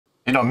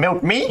You don't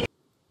milk me?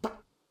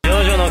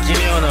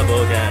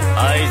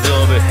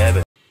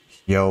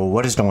 Yo,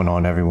 what is going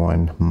on,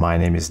 everyone? My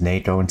name is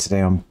Neyko, and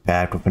today I'm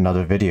back with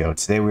another video.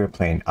 Today we are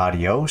playing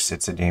Adios.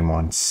 It's a game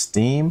on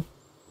Steam.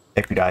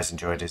 If you guys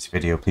enjoyed this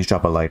video, please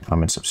drop a like,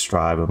 comment,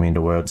 subscribe. It would mean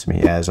the world to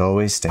me. As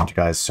always, thank you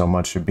guys so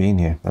much for being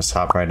here. Let's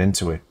hop right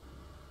into it.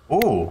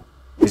 Ooh,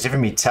 it's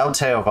giving me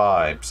telltale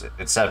vibes,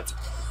 except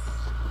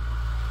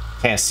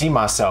can't see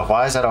myself.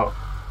 Why is that a...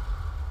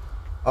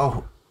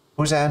 Oh,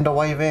 who's that in the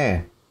white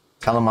van?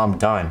 Tell him I'm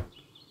done.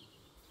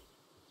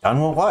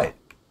 Done with what?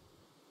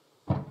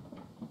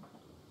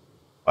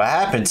 What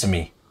happened to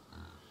me?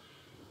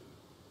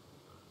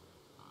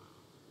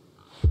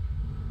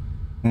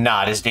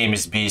 Nah, this game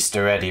is beast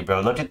already,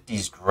 bro. Look at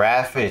these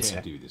graphics. I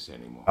can't do this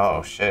anymore.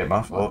 Oh shit,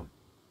 my fault.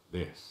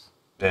 This.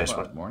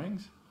 What,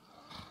 mornings?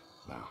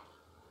 No.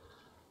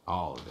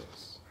 All of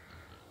this.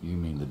 You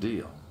mean the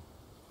deal?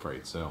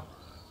 Afraid so.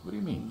 What do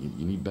you mean?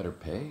 You need better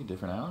pay,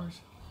 different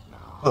hours? No.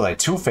 Look like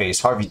Two-Face,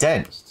 Harvey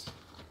Dent.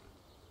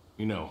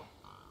 You know,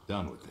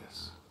 done with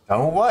this.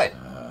 Done with what?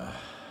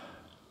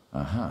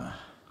 Uh-huh.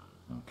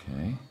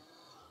 Okay.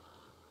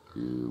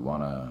 You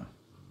wanna...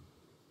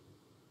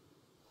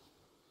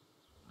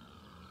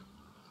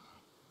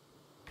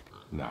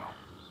 No.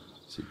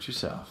 Suit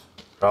yourself.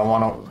 Don't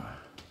wanna...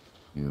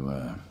 You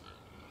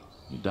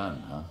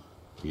done, huh?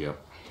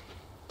 Yep.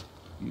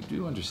 You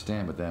do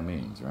understand what that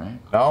means, right?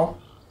 No?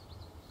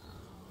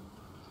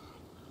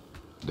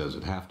 Does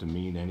it have to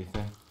mean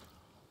anything?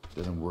 It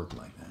doesn't work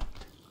like that.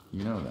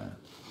 You know that.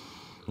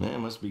 I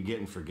must be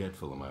getting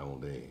forgetful in my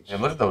old age. Yeah,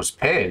 look at those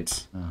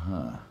pigs.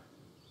 Uh-huh.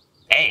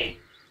 Hey!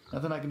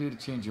 Nothing I can do to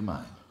change your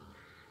mind.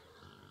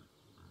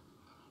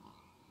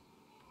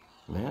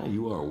 Well,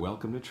 you are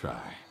welcome to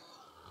try.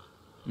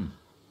 I'm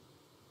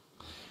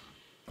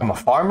a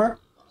farmer?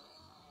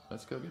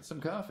 Let's go get some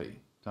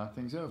coffee. Talk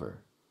things over.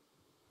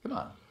 Come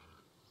on.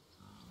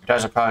 You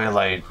guys are probably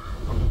like,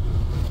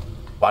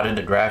 why did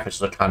the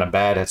graphics look kind of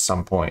bad at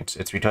some points?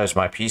 It's because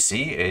my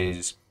PC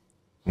is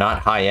not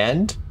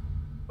high-end,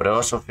 but I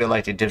also feel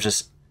like it gives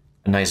us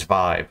a nice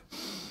vibe.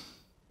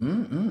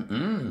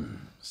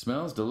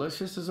 Smells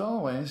delicious as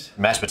always.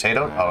 Mashed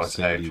potato? Oh, it's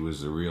said egg. he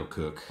was the real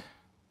cook.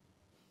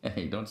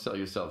 Hey, don't sell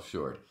yourself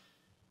short.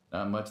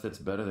 Not much that's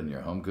better than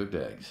your home-cooked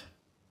eggs.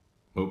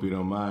 Hope you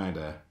don't mind.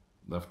 I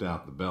left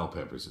out the bell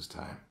peppers this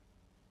time.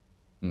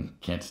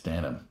 Can't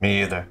stand them.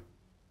 Me either.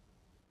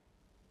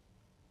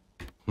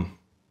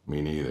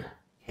 Me neither.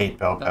 Hate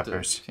bell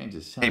peppers. Change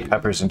his Hate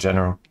peppers in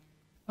general.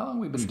 How long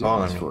we been doing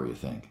Calling this me. for, you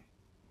think?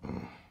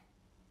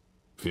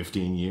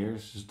 15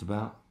 years, just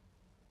about.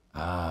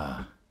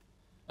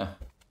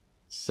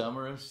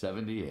 Summer of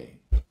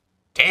 78.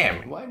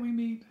 Damn, Why'd we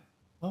meet?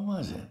 What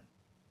was it?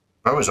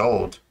 I was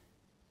old.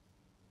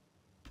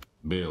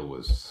 Bill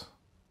was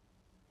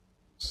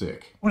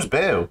sick. Who's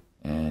Bill?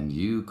 And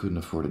you couldn't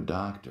afford a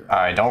doctor.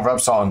 Alright, don't rub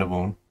salt in the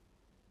wound.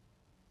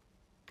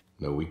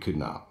 No, we could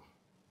not.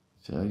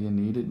 So you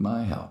needed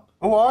my help.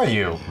 Who are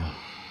you?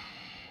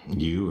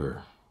 You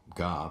or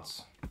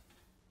God's.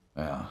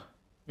 Well,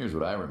 here's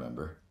what I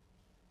remember.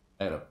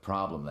 I had a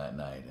problem that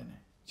night, and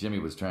Jimmy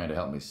was trying to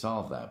help me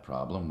solve that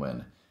problem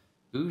when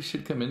who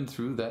should come in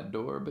through that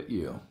door but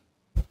you?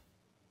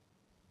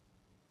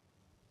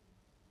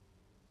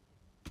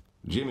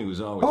 Jimmy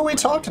was always... Who are we bragging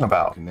talking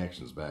about?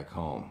 Connections back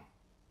home.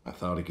 I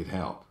thought he could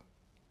help.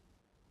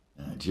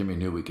 Jimmy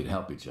knew we could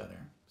help each other.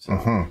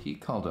 So he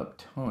called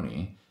up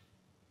Tony.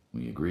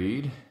 We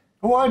agreed.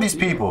 Who are these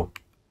people?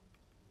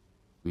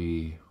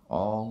 We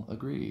all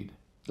agreed.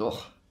 Ugh.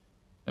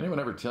 Anyone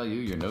ever tell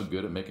you you're no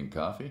good at making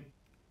coffee?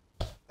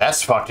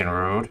 That's fucking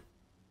rude.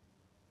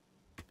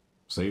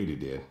 Sadie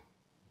did.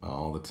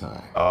 All the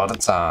time. All the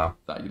time.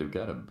 Thought you'd have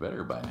got it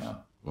better by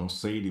now. Well,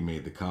 Sadie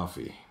made the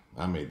coffee.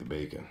 I made the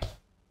bacon.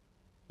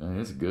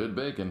 It's good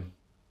bacon.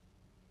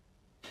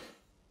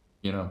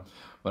 You know,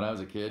 when I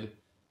was a kid,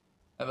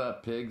 I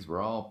thought pigs were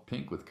all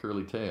pink with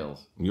curly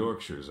tails.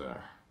 Yorkshires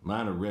are.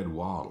 Mine are red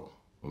wattle.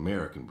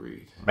 American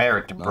breed.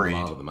 American Not breed. a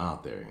lot of them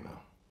out there, you know.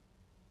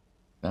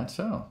 That's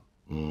so.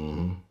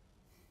 Mm-hmm.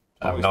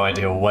 I have no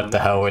idea what the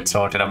hell we're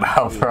talking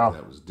about, bro.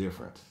 That was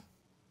different.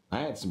 I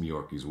had some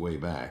Yorkies way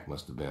back.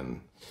 Must have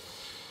been,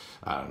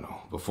 I don't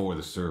know, before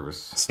the service.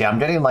 See, I'm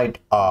getting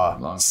like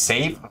a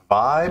safe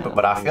vibe,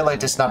 but I feel like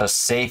this is not a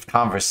safe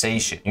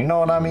conversation. You know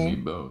what I Me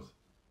mean? both.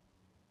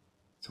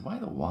 So why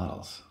the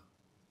Waddles?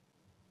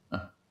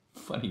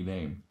 Funny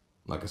name.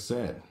 Like I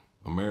said,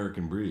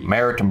 American breed.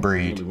 American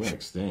breed. Nearly went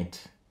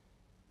extinct.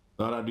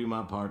 Thought I'd do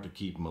my part to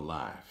keep them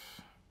alive.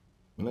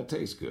 And that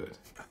tastes good.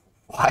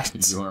 What?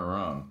 You aren't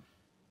wrong.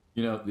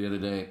 You know, the other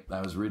day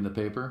I was reading the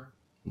paper.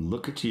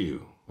 Look at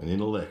you, an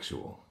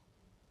intellectual.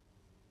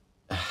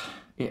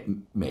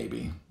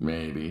 Maybe.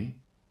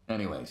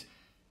 Anyways,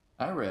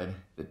 I read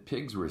that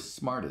pigs were as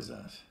smart as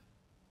us.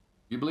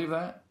 You believe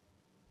that?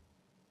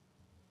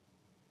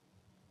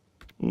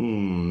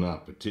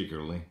 Not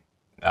particularly.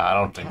 No, I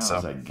don't think Cows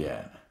so. I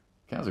get.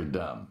 Cows are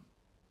dumb.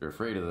 They're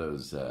afraid of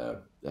those,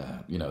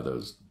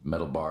 those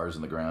metal bars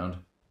in the ground.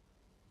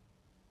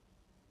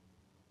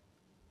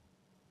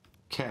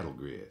 Cattle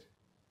grid.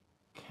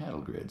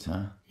 Cattle grids,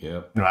 huh?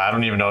 Yep. No, I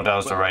don't even know if that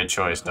was the right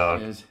choice, The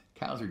point dog. is,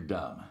 cows are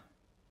dumb.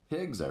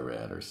 Pigs, I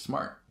read, are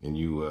smart. And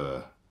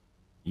you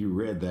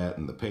read that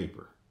in the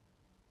paper.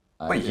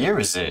 What year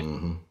is it?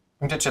 Mm-hmm. You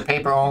can get your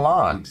paper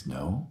online. Pigs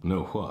know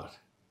Know what?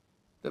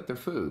 that they're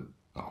food.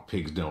 Oh,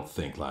 pigs don't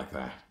think like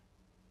that.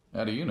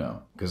 How do you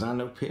know? Because I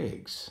know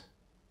pigs.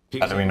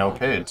 How do we know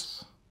ain't like pigs?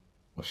 us.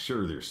 Well,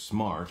 sure, they're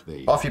smart.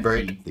 They Coffee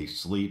break. eat, they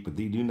sleep, but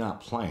they do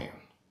not plan.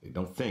 They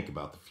don't think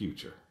about the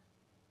future.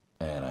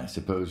 And I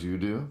suppose you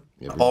do?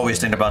 Always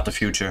think about the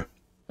future.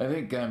 I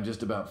think I'm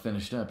just about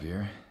finished up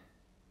here.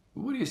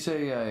 What do you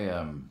say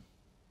I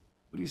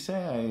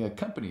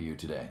accompany you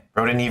today?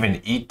 Bro didn't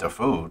even eat the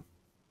food.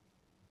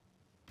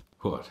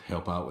 What?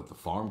 Help out with the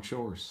farm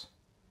chores?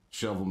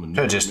 Shovel manure?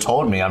 Could have just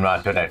told me I'm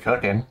not good at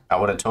cooking. I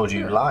would have told you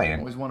you're lying.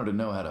 Always wanted to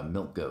know how to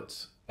milk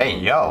goats. Hey,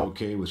 yo.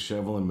 Okay with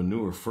shoveling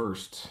manure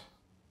first.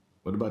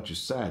 What about your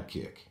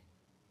sidekick?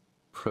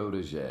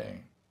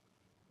 Protege.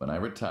 When I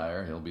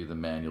retire, he'll be the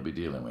man you'll be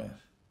dealing with.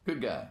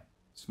 Good guy.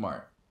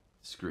 Smart.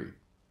 Discreet.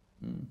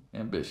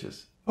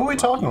 Ambitious. Who are we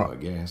talking I about?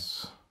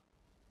 guess.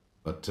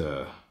 But,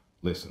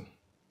 listen.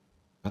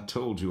 I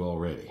told you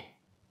already.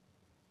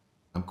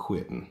 I'm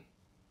quitting.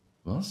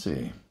 We'll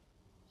see.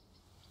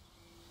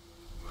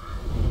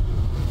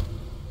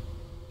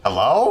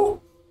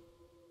 Hello?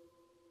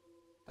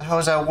 The hell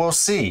is that? We'll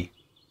see.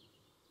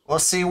 We'll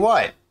see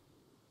what?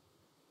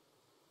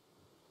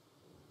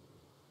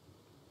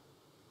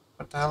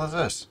 What the hell is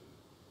this?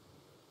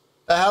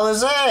 The hell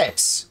is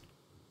this?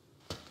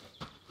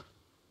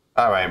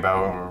 Alright,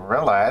 bro.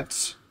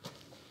 Relax.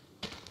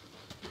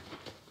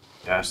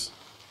 Yes.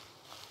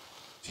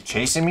 Is he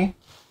chasing me?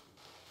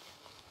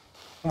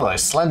 Look like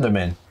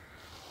Slenderman.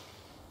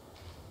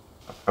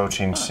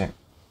 Approaching scene.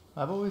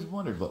 I've always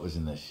wondered what was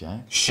in this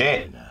shack.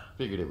 Shit.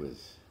 Figured it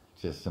was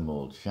just some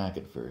old shack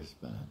at first,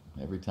 but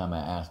every time I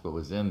asked what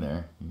was in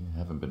there, you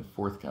haven't been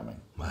forthcoming.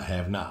 I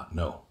have not,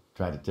 no.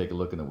 Tried to take a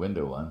look in the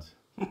window once.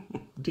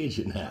 Did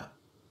you now?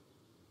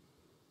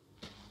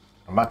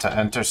 I'm about to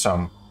enter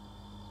some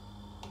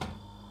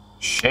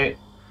shit.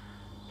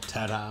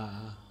 Ta-da!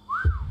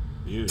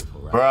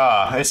 Beautiful, right?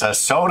 Bruh, it's a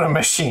soda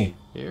machine.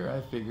 Here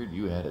I figured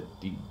you had a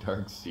deep,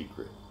 dark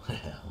secret.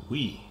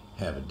 We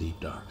have a deep,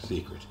 dark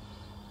secret.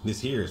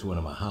 This here is one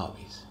of my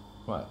hobbies.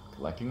 What,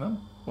 collecting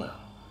them? Well,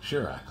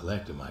 sure, I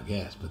collect them, I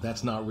guess, but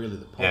that's not really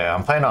the point. Yeah,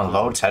 I'm playing on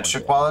low texture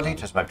quality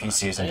because my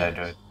PC isn't that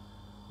good.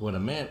 What I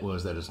meant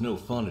was that it's no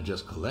fun to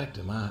just collect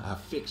them. I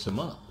fix them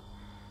up.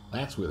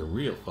 That's where the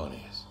real fun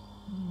is.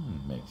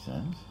 Makes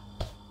sense.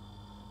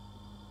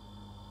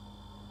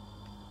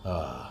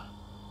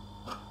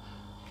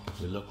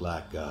 You look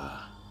like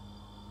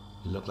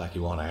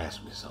you want to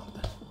ask me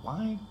something.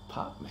 Why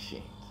pop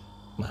machines?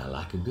 I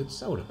like a good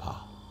soda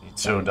pop. Me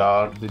too,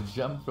 dog. The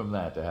jump from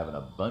that to having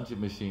a bunch of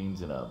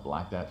machines in a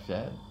blacked out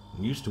shed?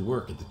 I used to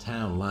work at the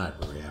town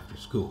library after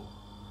school,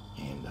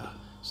 and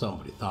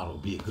somebody thought it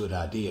would be a good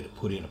idea to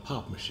put in a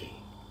pop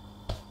machine.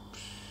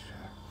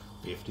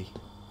 50,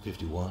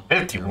 51.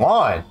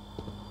 51.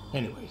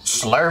 Anyways,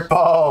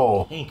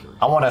 Slurpo. Hankering.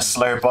 I want a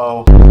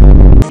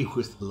Slurpo. He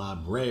was the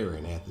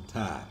librarian at the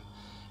time.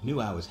 Knew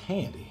I was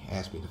handy,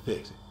 asked me to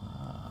fix it.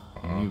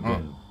 You've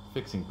been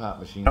fixing pop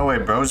machines? No way,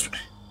 bro's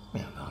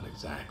Well, not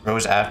exactly.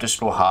 after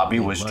school hobby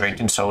was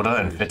drinking soda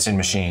and fixing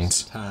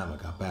machines. Time I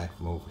got back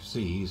from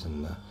overseas,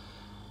 and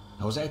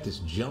I was at this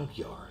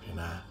junkyard, and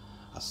I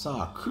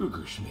saw a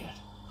Kruger Schmidt.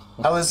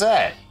 Hell is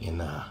that? In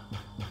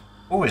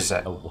Who is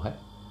that? A what?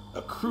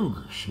 a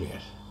Kruger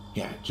Schmidt.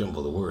 Yeah,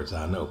 jumble the words.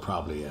 I know,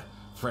 probably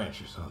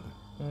French or something.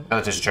 Oh,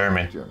 it's just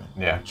German. German.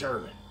 Yeah.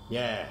 German.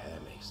 Yeah,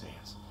 that makes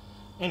sense.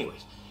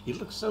 Anyways, it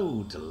looked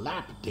so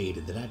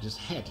dilapidated that I just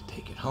had to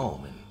take it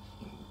home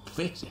and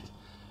fix it.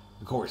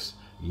 Of course,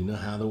 you know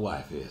how the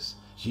wife is.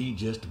 She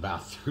just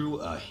about threw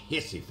a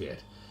hissy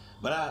fit.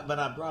 But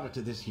I brought it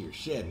to this here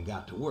shed and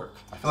got to work.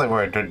 I feel like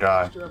we're a good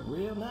guy. Fixed her up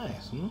real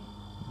nice,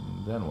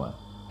 Then what?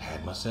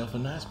 Had myself a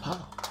nice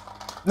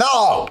pop.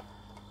 No!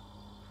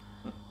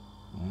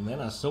 And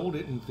then I sold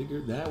it and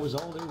figured that was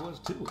all there was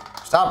to it.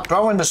 Stop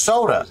throwing the There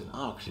soda. was an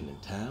auction in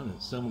town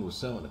and someone was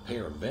selling a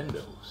pair of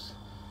Vendos.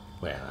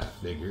 Well, I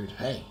figured,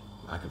 hey,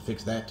 I could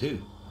fix that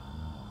too.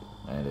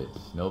 And it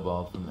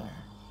snowballed from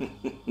there.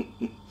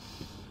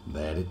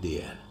 That it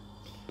did.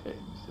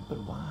 But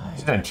why?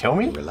 He's gonna kill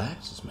me? It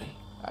relaxes me.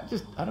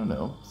 I don't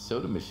know,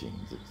 soda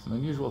machines. It's an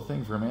unusual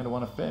thing for a man to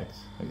want to fix.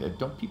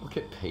 Don't people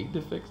get paid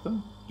to fix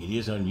them? It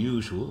is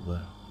unusual,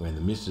 but when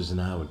the missus and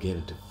I would get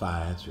into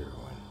fights or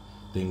when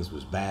things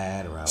was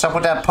bad or I What's up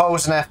with that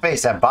pose and that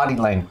face, that body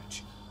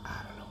language?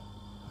 I don't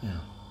know.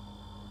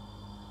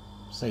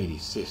 Well,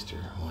 Sadie's sister,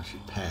 once she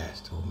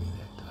passed, told me that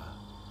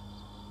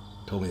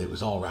it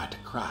was all right to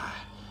cry,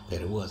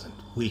 that it wasn't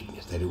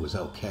weakness, that it was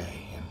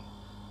okay, and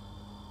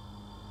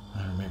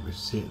I remember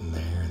sitting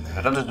there and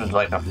That doesn't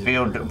like a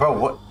field, bro.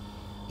 What?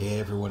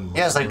 everyone He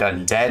has like a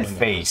was dead telling how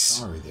face.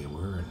 sorry they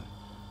were, and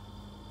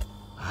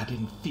I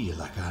didn't feel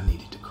like I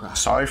needed to cry.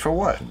 Sorry for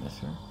what? You miss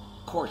her?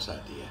 Of course I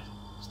did.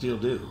 Still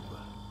do,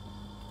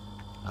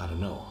 but I don't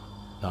know.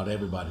 Not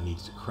everybody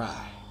needs to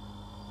cry.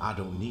 I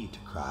don't need to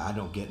cry. I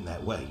don't get in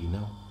that way, you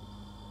know?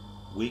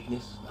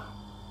 Weakness? No.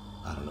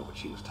 I don't know what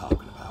she was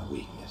talking about,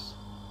 weakness.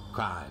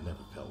 Crying never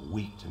felt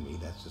weak to me.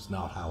 That's just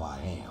not how I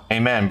am.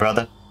 Amen,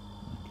 brother.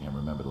 I can't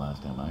remember the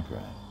last time I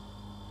cried.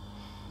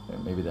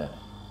 Maybe that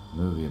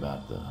movie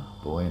about the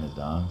boy and his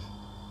dogs.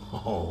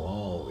 Oh,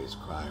 always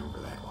cry over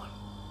that one.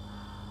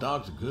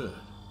 Dogs are good.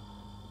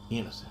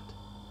 Innocent.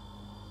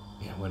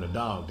 Yeah, when a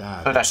dog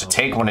dies... I thought I should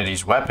take one of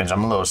these weapons.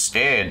 I'm a little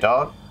scared,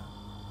 dog.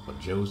 But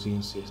Josie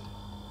insisted.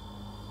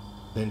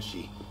 Then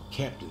she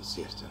kept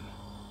insisting.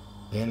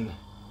 Then,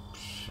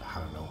 I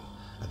don't know.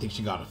 I think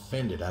she got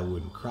offended I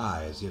wouldn't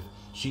cry, as if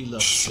she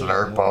loved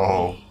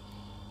Slurpo. me.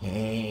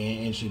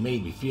 And she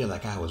made me feel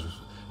like I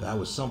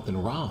was something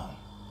wrong.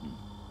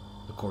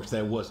 Of course,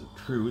 that wasn't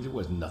true. There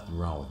wasn't nothing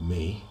wrong with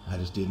me. I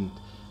just didn't.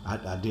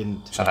 I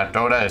didn't. Should I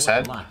throw it at his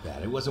head? Like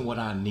that. It wasn't what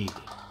I needed.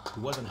 It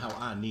wasn't how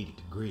I needed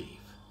to grieve.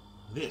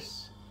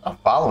 This. I'm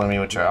following me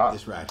with your eye.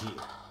 This right here.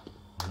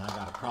 When I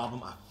got a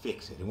problem, I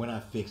fix it. And when I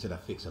fix it, I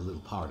fix a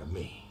little part of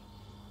me.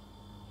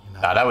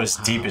 Nah, that was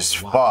deep as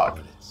fuck.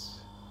 But it's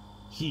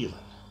healing.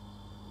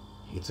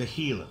 It's a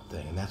healing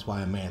thing, and that's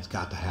why a man's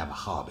got to have a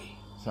hobby.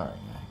 Sorry,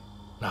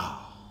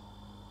 guy.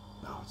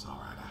 No, it's all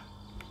right.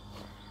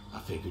 I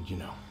figured, you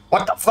know.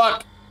 What the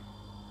fuck?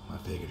 I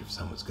figured if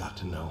someone's got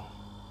to know,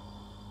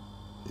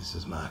 this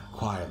is my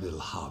quiet little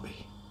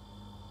hobby.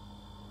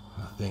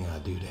 A thing I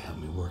do to help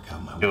me work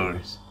out my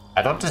worries.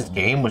 I thought this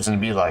game was gonna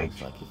be like...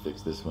 Looks like you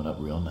fixed this one up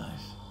real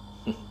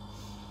nice.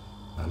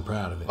 I'm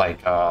proud of it.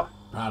 Like, I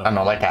don't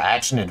know, like an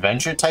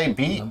action-adventure type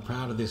beat? I'm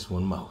proud of this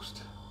one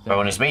most. But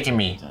when it's making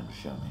me, Time to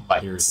show me.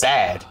 like,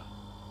 sad.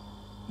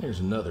 There's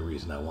another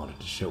reason I wanted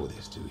to show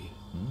this to you.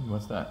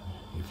 What's that?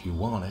 If you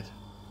want it,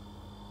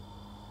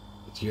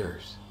 it's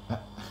yours.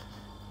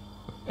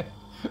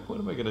 What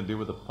am I gonna do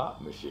with a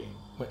pop machine?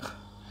 Well,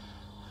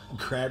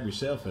 grab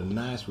yourself a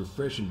nice,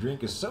 refreshing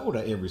drink of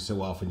soda every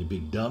so often, you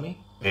big dummy.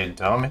 Big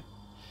dummy?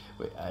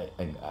 Wait,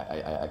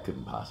 I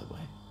couldn't possibly.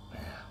 Yeah.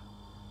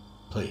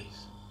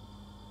 Please.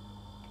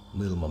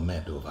 Little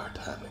memento of our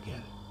time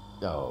together.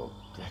 Oh,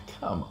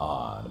 come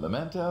on,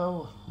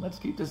 Memento. Let's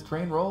keep this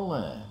train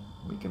rolling.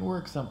 We can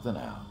work something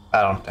out.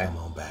 I don't think. Come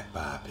on back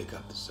by, pick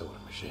up the soda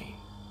machine.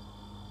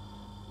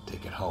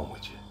 Take it home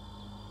with you.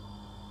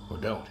 Or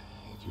don't.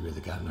 If you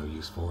really got no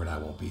use for it, I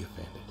won't be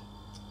offended.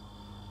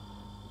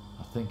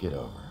 I'll think it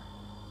over.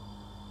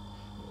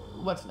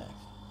 What's next?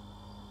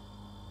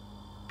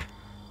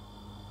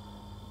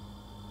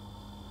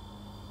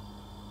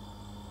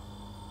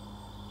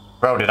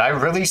 Bro, did I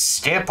really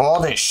skip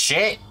all this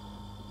shit?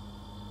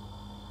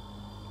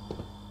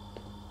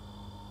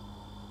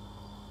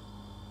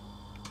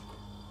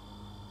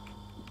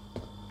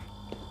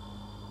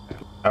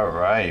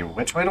 Alright,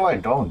 which way do I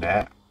go,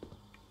 Nat?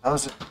 How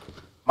is it?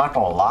 I'm not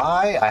gonna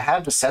lie, I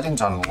have the settings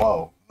on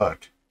low.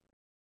 Look.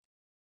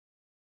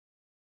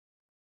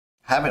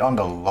 Have it on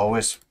the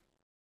lowest.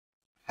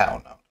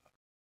 Hell no.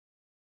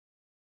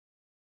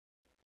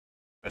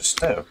 But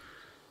still.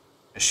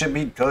 It should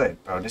be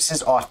good, bro. This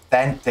is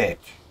authentic.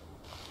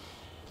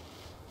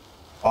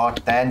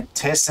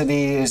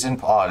 Authenticity is in.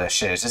 Oh, that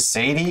shit. Is this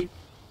Sadie?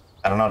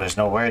 I don't know. There's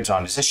no words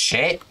on. Is this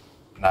shit?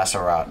 No, that's a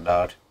route,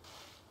 dude.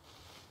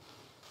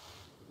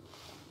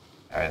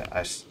 Alright,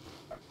 let's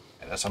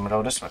I'm gonna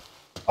go this way.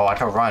 Oh, I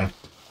can run.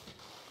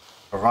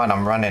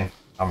 I'm running.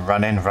 I'm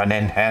running,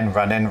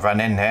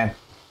 hand.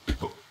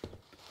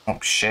 Oh,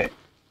 shit.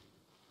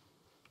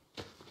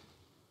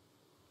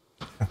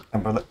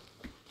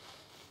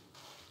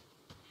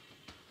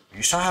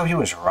 You saw how he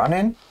was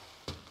running?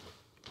 The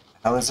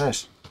hell is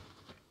this?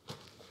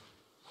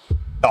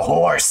 The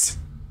horse!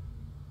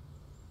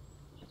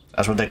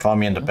 That's what they call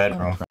me in the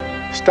bedroom.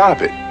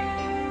 Stop it.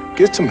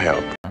 Get some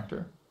help.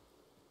 Actor?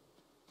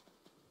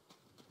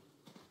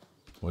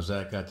 What's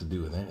that got to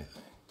do with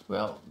anything?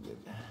 Well,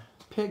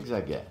 pigs I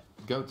get.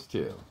 Goats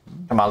too.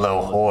 My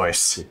little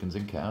horse. Chickens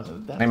and cows.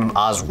 Name him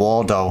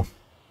Oswaldo.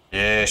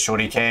 Yeah,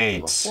 Shorty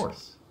Cates.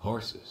 Horse.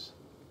 Horses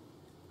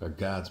are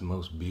God's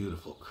most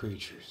beautiful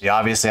creatures. He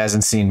obviously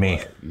hasn't seen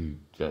me. You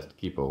just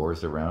keep a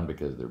horse around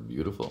because they're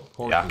beautiful?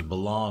 Horses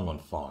belong on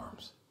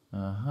farms.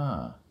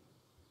 Uh-huh.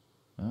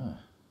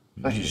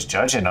 Look, he's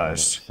judging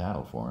us.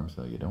 Saddle for him,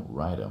 so you don't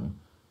ride him.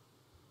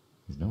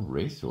 He's no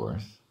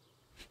racehorse.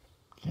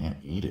 Can't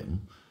eat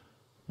him.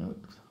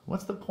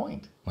 What's the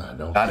point? I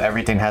don't. Not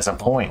everything has a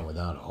point.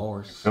 Without a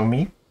horse. Feel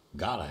me?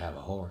 Gotta have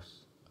a horse.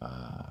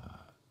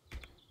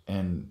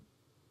 And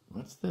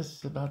what's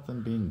this about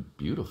them being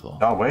beautiful?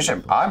 Oh, where's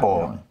your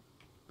eyeball?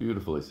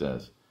 Beautiful, he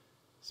says.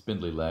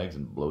 Spindly legs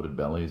and bloated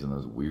bellies and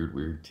those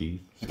weird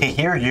teeth. He can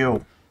hear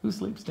you. Who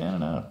sleeps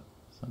standing up?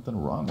 Something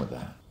wrong with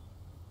that.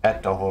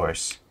 Pet the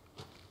horse.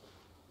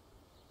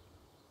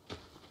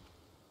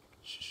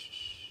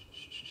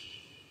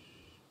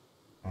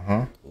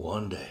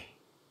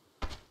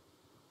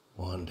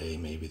 One day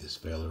maybe this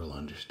fella will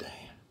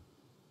understand.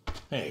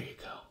 There you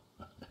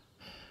go.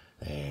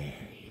 There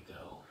you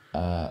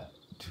go.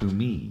 To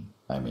me,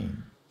 I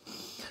mean.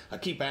 I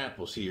keep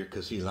apples here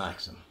because he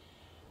likes them.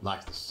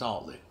 Likes the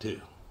salt lick too.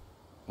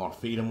 Want to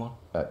feed him one?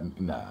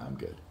 Nah, I'm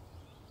good.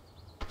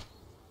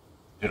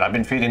 Dude, I've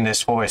been feeding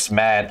this horse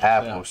mad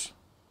apples.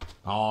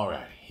 All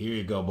right, here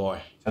you go,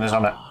 boy. And there's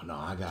on that. Oh, no,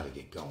 I gotta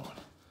get going.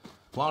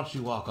 Why don't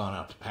you walk on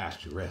out to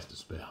pasture, rest a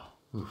spell?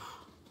 Oof.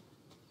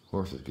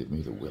 Horses give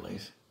me the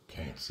willies.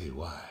 Can't see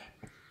why.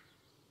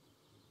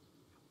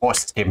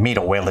 Horses give me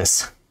the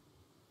willies.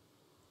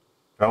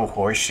 Throw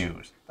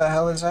horseshoes. What the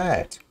hell is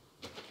that?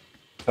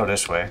 Go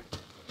this way.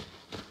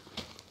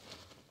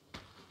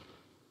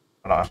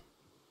 Hold on.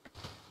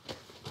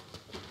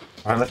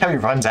 Oh, look how he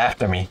runs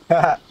after me.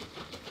 Oh,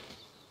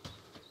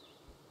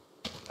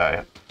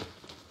 yeah.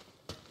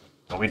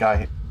 Oh, we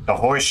got the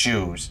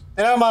horseshoes.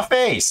 They're on my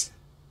face.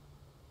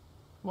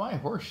 Why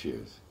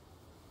horseshoes?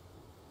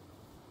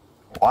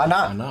 Why Why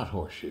not? not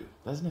horseshoe?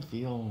 Doesn't it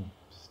feel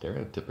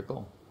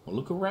stereotypical? Well,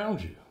 look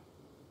around you.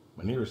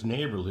 My nearest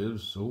neighbor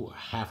lives,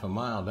 half a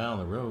mile down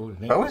the road.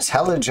 Bro is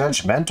hella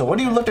judgmental. What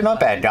are you looking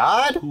up at,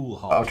 God? Pool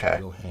hall Okay.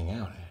 to go hang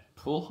out at.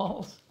 Pool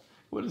halls?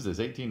 What is this,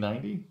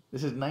 1890?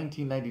 This is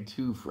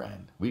 1992,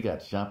 friend. We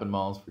got shopping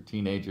malls for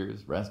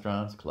teenagers,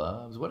 restaurants,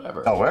 clubs,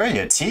 whatever. Oh, where are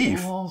your Pool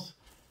teeth? halls?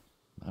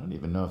 I don't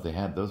even know if they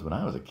had those when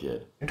I was a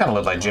kid. You kind of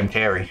look like Jim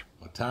Carrey.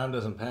 Well, time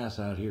doesn't pass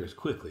out here as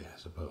quickly, I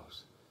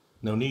suppose.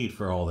 No need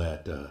for all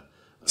that,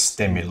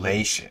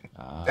 Stimulation.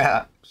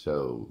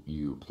 So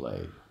you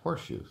play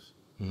horseshoes.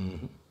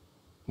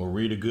 Or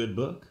read a good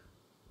book?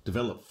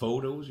 Develop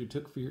photos you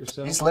took for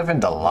yourself? He's living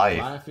the life.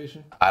 Fly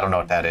fishing? I don't know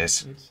what that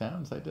is. It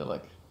sounds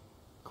idyllic.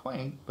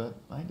 Quaint, but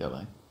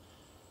idyllic.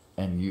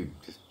 And you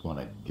just want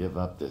to give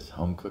up this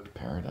home-cooked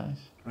paradise?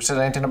 Who said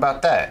anything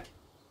about that?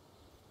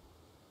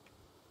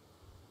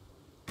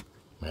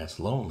 That's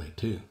lonely,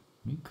 too.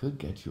 We could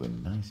get you a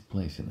nice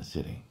place in the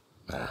city.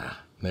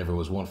 Never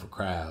was one for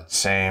crowds.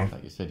 Same.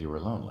 Like you said, you were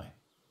lonely.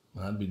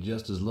 I'd be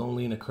just as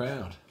lonely in a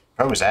crowd.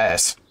 Bro's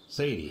ass.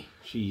 Sadie,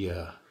 she,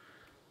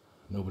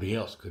 nobody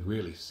else could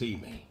really see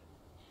me.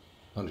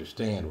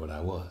 Understand what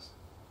I was.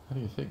 How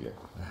do you figure?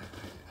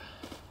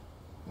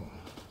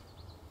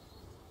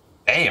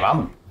 Damn,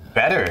 I'm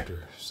better.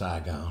 After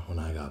Saigon, when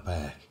I got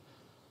back,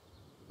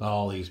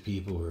 all these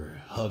people were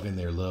hugging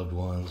their loved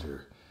ones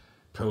or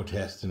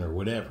protesting or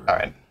whatever. All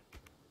right.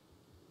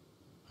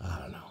 I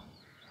don't know.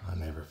 I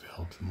never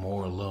felt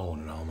more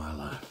alone in all my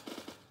life.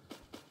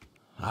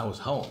 I was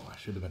home. I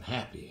should have been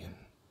happy,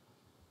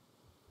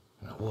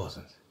 and I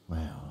wasn't.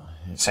 Well,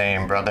 it's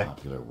Same, a brother.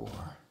 popular war.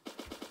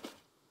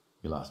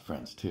 You lost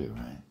friends too,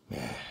 right?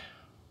 Yeah,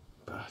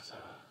 but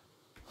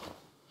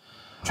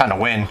Trying to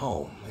win.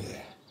 home,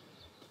 yeah.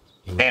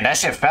 Damn, that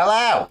shit fell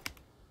out.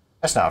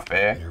 That's not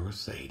fair. There was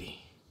Sadie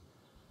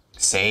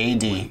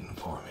Sadie. waiting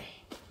for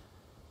me.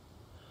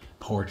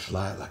 Porch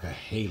light like a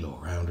halo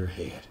around her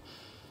head.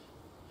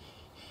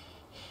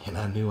 And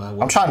I knew I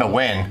wasn't I'm trying to alone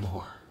win.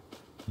 anymore.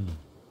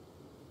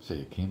 So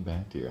you came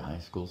back to your high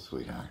school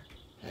sweetheart.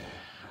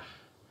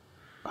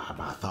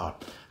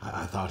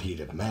 I thought he'd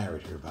have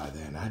married her by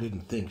then. I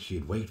didn't think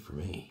she'd wait for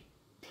me.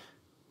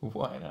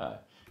 Why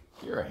not?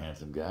 You're a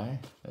handsome guy.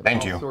 And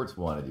Thank all you. sorts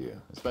wanted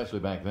you, especially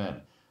back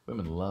then.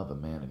 Women love a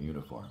man in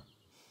uniform.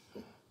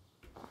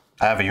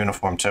 I have a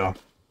uniform too.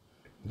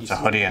 It's a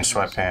hoodie and You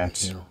know,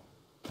 sweatpants.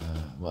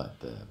 What,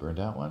 the burned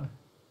out one?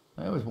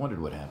 I always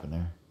wondered what happened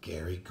there.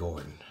 Gary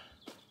Gordon,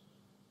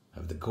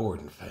 of the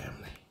Gordon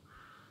family.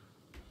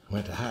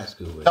 Went to high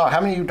school with, Oh,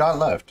 how many of you got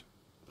left?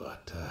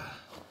 but,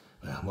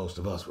 well, most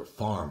of us were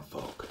farm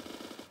folk.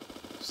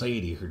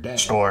 Sadie, her dad,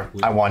 Sure,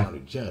 was I a won.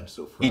 county judge,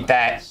 so for Eat us,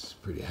 that. it's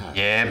pretty high.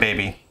 Yeah,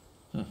 baby.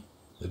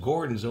 The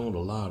Gordons owned a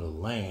lot of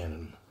land,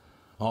 and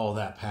all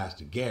that passed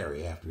to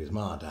Gary after his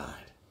ma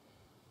died.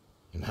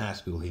 In high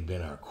school, he'd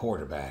been our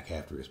quarterback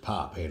after his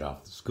pa paid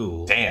off the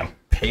school. Damn.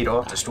 Paid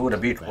off the school to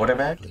beat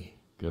quarterback?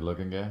 Good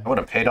looking guy? I would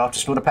have paid off the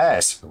school to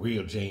pass. A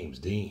real James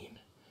Dean.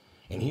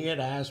 And he had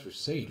eyes for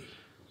Sadie.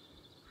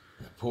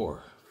 The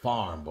poor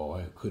farm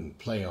boy who couldn't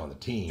play on the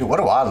team. Dude, what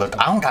do I look?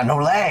 I don't got no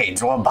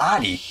legs or a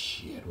body.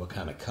 Shit, what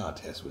kind of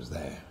contest was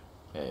that?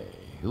 Hey,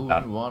 who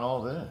would want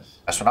all this?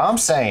 That's what I'm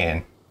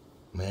saying.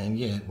 Man,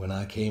 yet when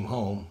I came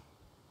home,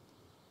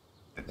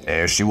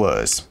 There she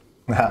was.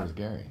 Where's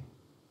Gary?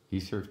 He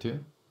served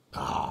too?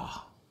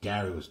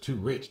 Gary was too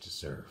rich to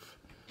serve.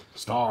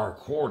 Star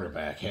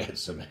quarterback had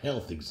some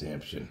health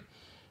exemption.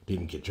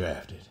 Didn't get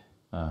drafted.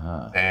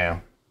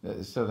 Damn.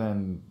 So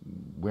then,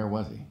 where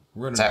was he?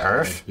 Running Is that a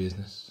Earth? college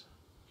business.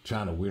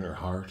 Trying to win her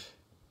heart.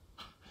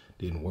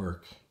 Didn't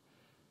work.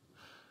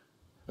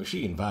 Well,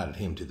 she invited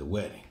him to the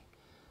wedding.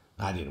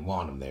 I didn't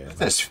want him there.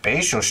 This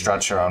facial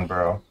structure on,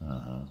 bro.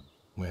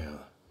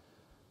 Well,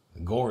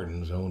 the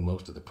Gordons own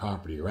most of the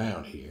property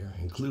around here,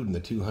 including the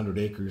 200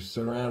 acres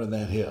surrounding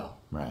that hill.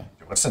 Right.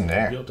 What's in They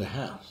there? built a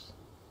house.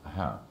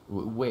 How?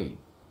 Wait,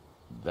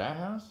 that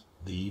house?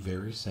 The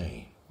very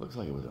same. Looks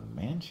like it was a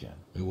mansion.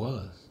 It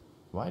was.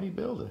 Why'd he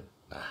build it?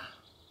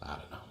 I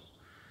don't know.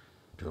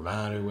 To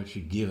remind her what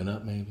she'd given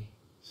up, maybe?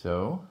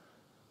 So,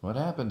 what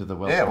happened to the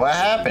well? Yeah, what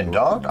happened,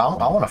 dog? I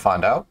want to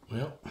find out.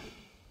 Well,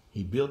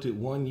 he built it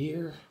one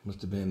year.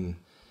 Must have been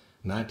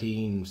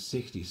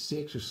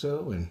 1966 or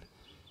so, and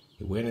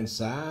he went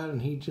inside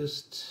and he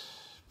just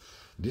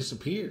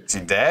disappeared. Is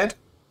he dead?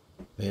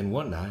 Then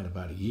one night,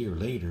 about a year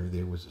later,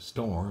 there was a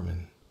storm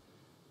and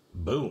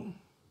boom,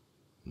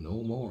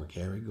 no more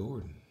Gary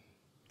Gordon.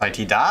 Like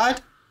he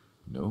died?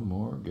 No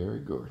more Gary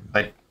Gordon.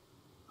 Like,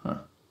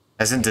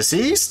 as in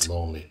deceased?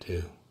 Lonely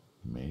too.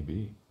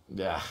 Maybe.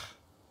 Yeah.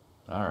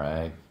 All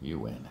right, you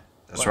win.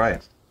 That's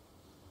right.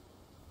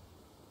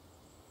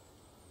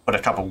 Put a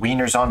couple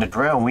wieners on the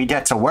grill and we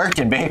get to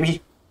working,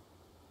 baby.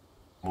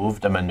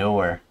 Move the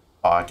manure.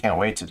 Oh, I can't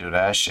wait to do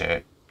that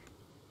shit.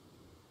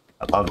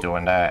 I love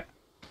doing that.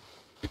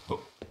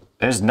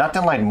 There's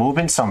nothing like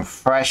moving some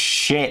fresh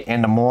shit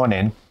in the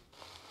morning.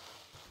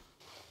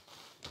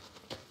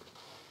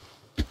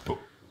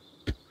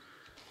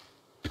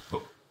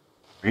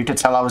 You could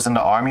tell I was in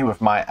the army with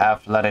my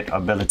athletic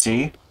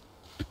ability.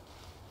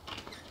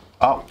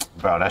 Oh,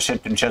 bro, that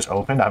shit just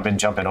opened. I've been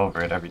jumping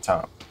over it every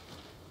time.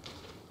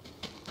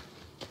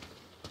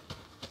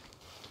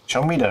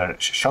 Show me the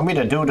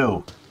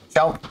doo-doo.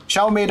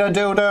 Show me the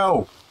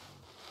doo-doo.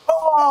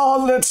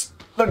 Oh,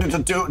 look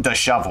at the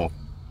shovel.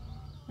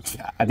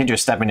 I think you're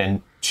stepping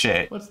in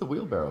shit. What's the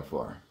wheelbarrow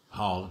for?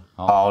 Hauling.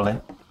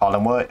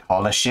 Hauling what?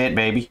 Hauling shit,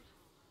 baby.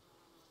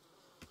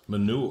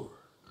 Manure.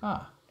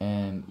 Ah,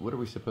 and what are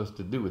we supposed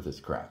to do with this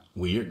crap?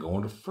 We are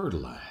going to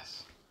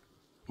fertilize.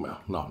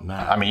 Well, not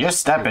now. I mean, you're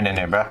stepping in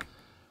there, bro.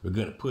 We're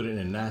going to put it in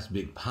a nice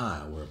big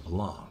pile where it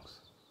belongs.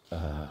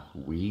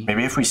 We?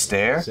 Maybe if we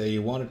stare? Say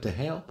you wanted to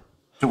help?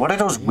 Dude, what are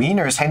those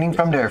wieners hanging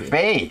from their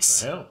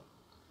face? Help.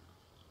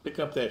 Pick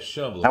up that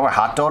shovel. Is that where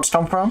hot dogs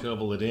come from?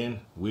 Shovel it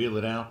in, wheel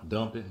it out,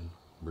 dump it.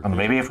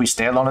 Maybe if we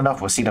stare long enough,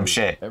 we'll see them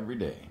shit. Every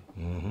day.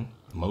 Mm-hmm.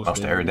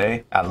 Most every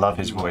day. I love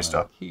his voice,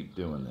 though. Keep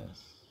doing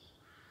this.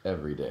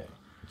 Every day.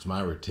 It's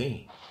my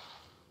routine.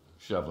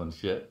 Shoveling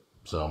shit.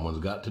 Someone's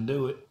got to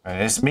do it.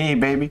 And it's me,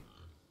 baby.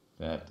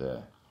 That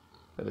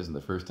isn't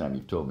the first time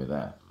you've told me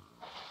that.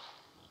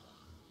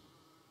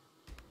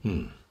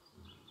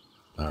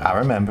 I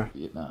remember.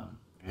 Vietnam.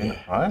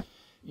 Yeah. What?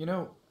 You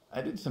know,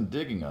 I did some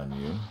digging on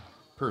you.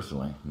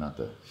 Personally, not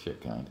the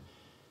shit kind.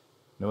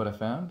 Know what I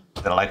found?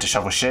 Did I like to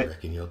shovel shit?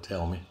 Reckon you'll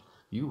tell me.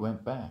 You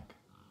went back.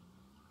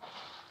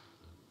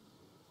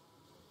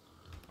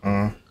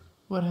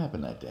 What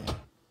happened that day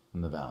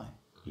in the valley?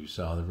 You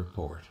saw the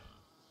report.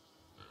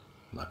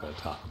 I'm not going to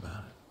talk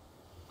about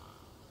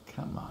it.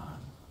 Come on.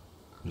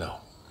 No.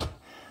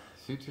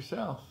 Suit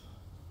yourself.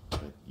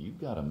 But you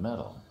got a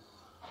medal.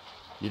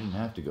 You didn't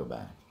have to go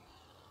back.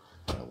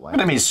 Look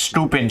at me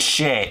stooping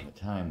shit. At a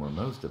time where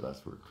most of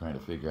us were trying to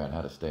figure out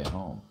how to stay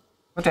home.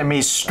 Look at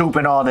me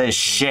stooping all this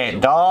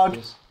shit, dog.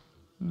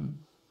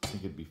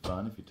 Think it'd be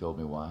fun if you told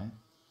me why?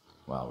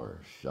 While we're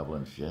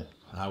shoveling shit?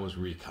 I was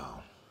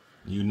recon.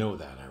 You know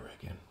that, I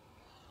reckon.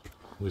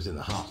 Was in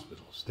the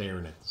hospital,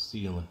 staring at the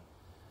ceiling.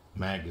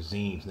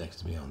 Magazines next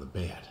to me on the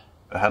bed.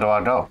 How do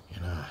I go?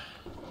 And I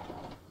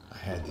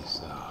had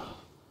this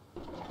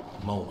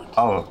moment.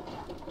 Oh.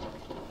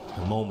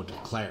 A moment of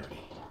clarity.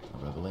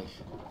 A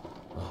revelation.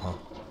 Uh-huh.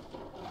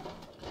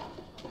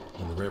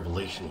 And the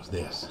revelation was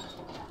this.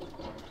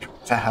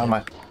 What the hell am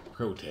I?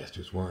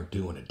 Protesters weren't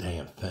doing a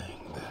damn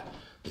thing.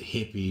 The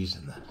hippies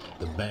and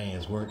the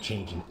bands weren't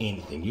changing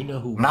anything. You know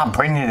who... I'm not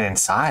bringing it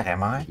inside,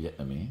 am I?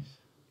 Vietnamese?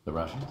 The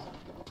Russians?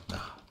 No.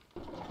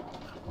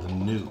 The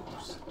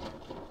news.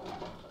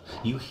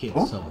 You hit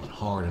someone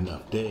hard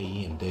enough day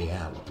in, day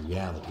out with the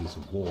realities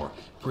of war,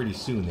 pretty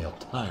soon they'll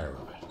tire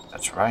of it.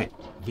 That's right.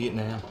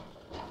 Vietnam,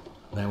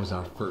 that was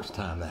our first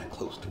time that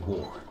close to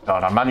war.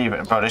 God, I'm not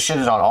even... Bro, this shit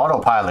is on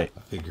autopilot. I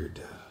figured...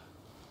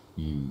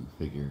 You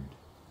figured?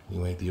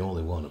 You ain't the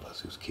only one of us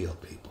who's killed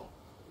people.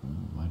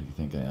 Why do you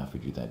think I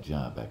offered you that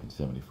job back in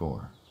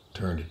 '74?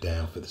 Turned it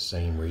down for the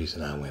same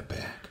reason I went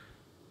back.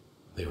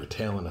 They were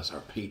telling us our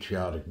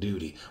patriotic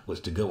duty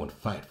was to go and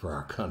fight for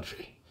our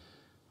country.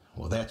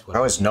 Well, that's what...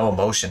 There was no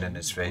emotion in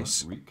his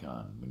face.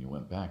 Recon when you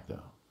went back,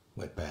 though.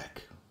 Went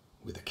back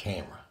with a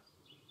camera.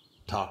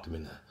 Talked them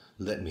into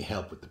letting me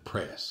help with the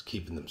press,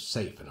 keeping them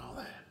safe and all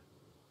that.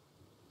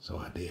 So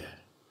I did.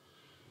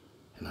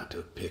 And I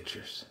took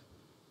pictures.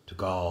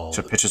 Took all...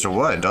 Took pictures of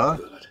what, dog?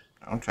 Good.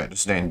 Okay,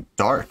 this ain't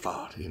dark.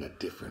 Fought in a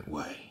different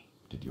way.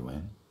 Did you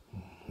win?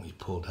 We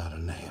pulled out a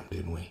Nam,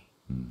 didn't we?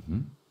 Mm-hmm.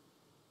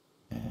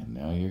 And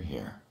now you're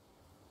here.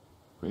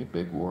 Great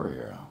big war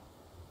hero.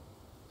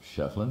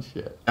 Shuffling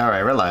shit.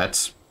 Alright,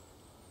 relax.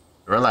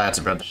 Relax,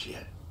 brother.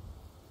 Shit.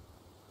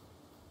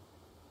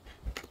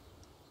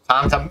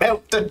 Time to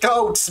milk the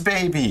goats,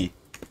 baby!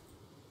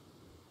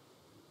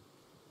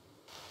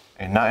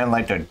 Ain't nothing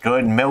like the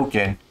good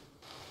milking.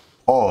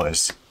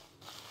 Pause.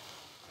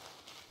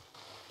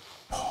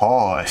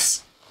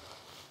 Pause.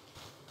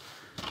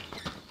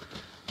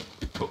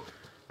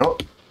 Oh,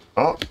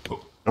 oh,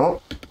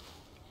 oh.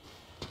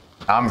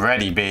 I'm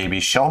ready, baby.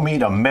 Show me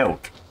the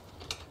milk.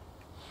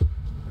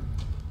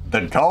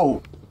 The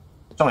goat?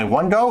 It's only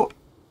one goat?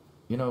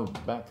 You know,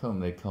 back home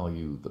they call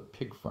you the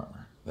pig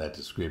farmer. That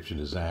description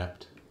is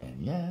apt. And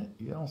yet,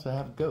 you also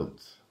have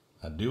goats.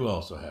 I do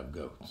also have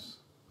goats.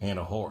 And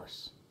a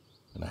horse.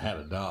 And I had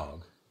a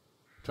dog.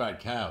 Tried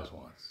cows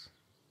once.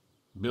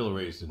 Bill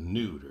raised a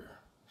newt or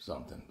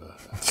something,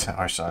 but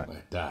Our son.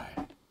 it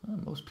died. Well,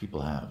 most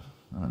people have,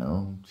 I don't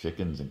know,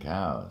 chickens and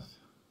cows.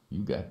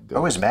 You got goats.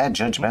 Bro is mad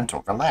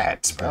judgmental.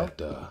 Relax, bro.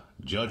 That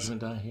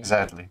judgment I hear.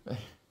 Exactly.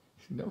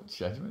 No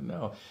judgment,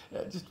 no.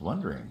 Just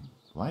wondering,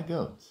 why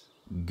goats?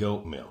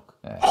 Goat milk.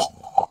 There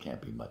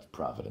can't be much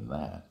profit in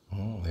that.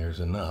 Well, there's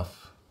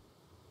enough.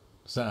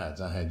 Besides,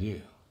 I had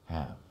you.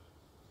 Have.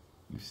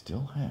 You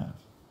still have.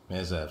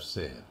 As I've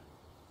said,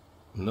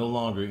 I'm no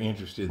longer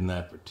interested in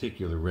that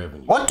particular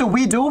revenue. What do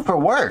we do for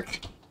work?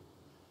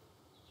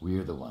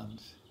 We're the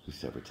ones who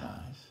sever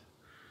ties.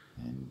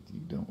 And you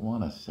don't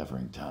want us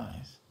severing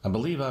ties. I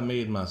believe I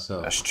made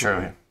myself. That's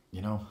true.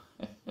 You know,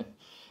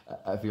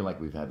 I feel like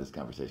we've had this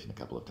conversation a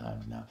couple of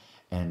times now,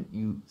 and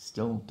you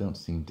still don't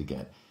seem to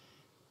get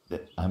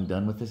that I'm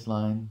done with this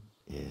line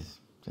is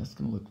just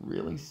going to look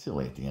really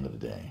silly at the end of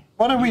the day.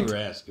 What are we? You were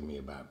asking me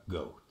about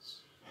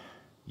goats.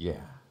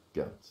 Yeah,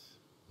 goats.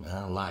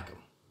 I like them.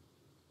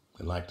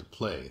 They like to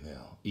play.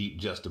 They'll eat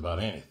just about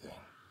anything.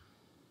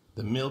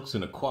 The milk's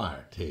an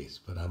acquired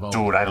taste, but I've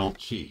always liked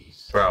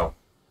cheese. Bro.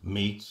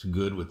 Meat's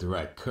good with the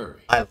right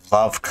curry. I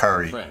love A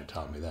curry. friend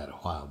taught me that a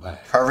while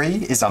back. Curry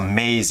is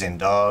amazing, I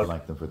dog.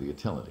 like them for the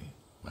utility.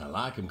 I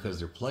like them because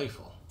they're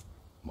playful.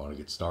 Want to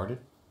get started?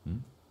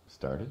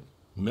 Started?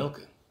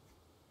 Milking.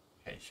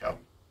 Hey, yo.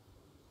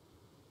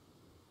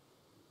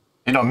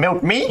 You don't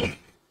milk me?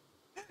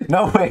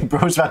 No way,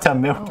 bro's about to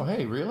milk. Oh,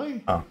 hey,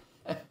 really? Oh.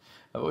 I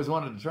always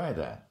wanted to try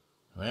that.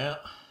 Well,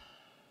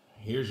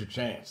 here's your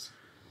chance.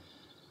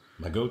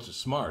 My goats are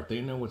smart.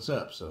 They know what's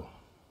up, so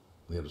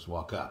they'll just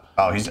walk up.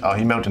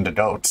 He milking the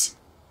goats.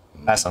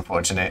 That's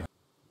unfortunate.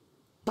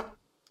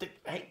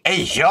 Hey,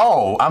 Hey,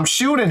 yo, I'm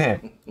shooting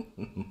him.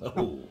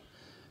 oh,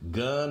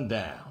 gun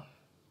down.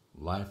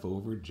 Life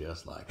over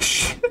just like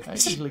that. I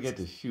usually get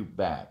to shoot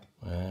back.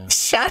 Well,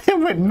 Shot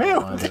him with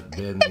milk. wind up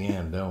dead in the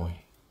end, don't we?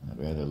 I'd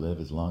rather live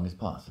as long as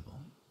possible.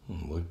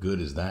 What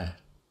good is that?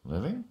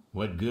 Living?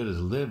 What good is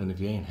living if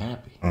you ain't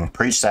happy?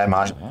 Preach that,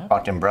 my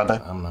fucking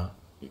brother. I'm not.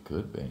 It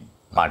could be.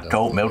 My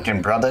goat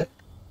milking brother.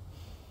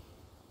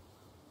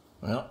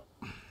 Well,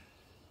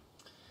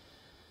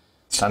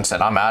 Son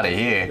said, I'm out of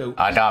here.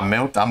 I got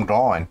milked, I'm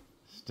going.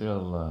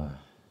 Still,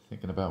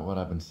 thinking about what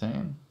I've been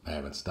saying? I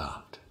haven't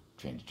stopped.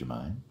 Changed your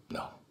mind?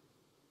 No.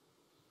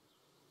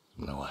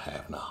 No, I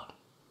have not.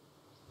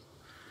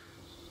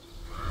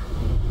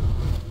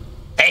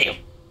 Damn.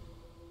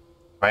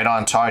 Right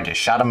on target.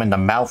 Shot him in the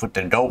mouth with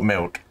the goat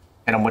milk.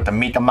 Hit him with the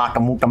mika maka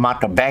muka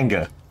maka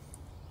banger.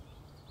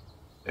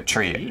 The Do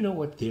tree. you know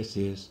what this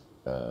is?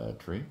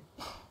 Tree?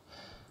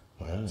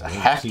 Well, It's a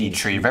hefty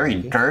tree, very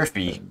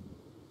girthy.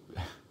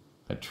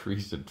 A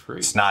tree's a tree.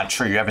 It's not a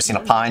tree. You ever seen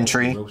a pine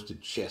tree?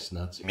 Roasted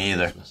chestnuts. at Me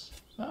either. Christmas.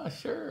 Oh,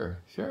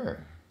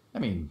 sure. I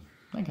mean,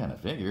 I kind of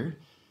figured.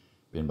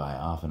 Been by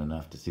often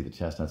enough to see the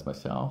chestnuts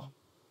myself.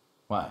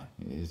 Why?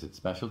 Is it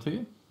special to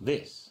you?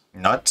 This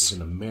is Nuts.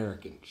 an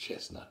American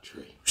chestnut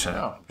tree.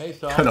 Oh, hey,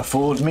 Saul. Could have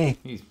fooled me.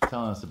 He's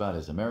telling us about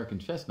his American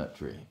chestnut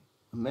tree.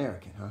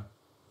 American, huh?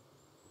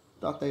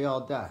 Thought they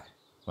all died.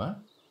 What?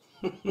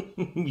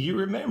 You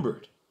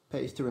remembered.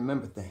 Pays to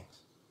remember things.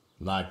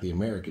 Like the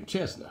American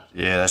chestnut.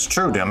 Yeah, that's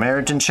true. The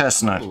American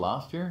chestnut.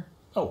 Lost here?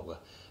 Oh, a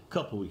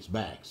couple weeks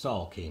back,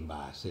 Saul came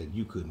by, said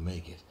you couldn't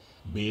make it.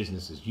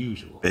 Business as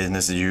usual.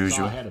 Business as Saul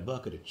usual. had a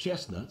bucket of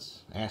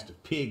chestnuts, asked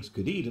if pigs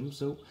could eat them,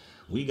 so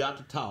we got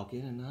to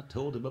talking, and I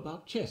told him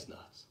about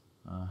chestnuts.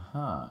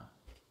 Uh-huh.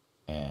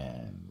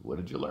 And what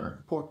did you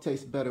learn? Pork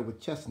tastes better with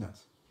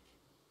chestnuts.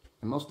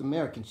 And most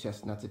American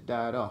chestnuts had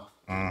died off.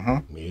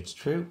 It's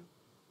true.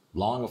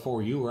 Long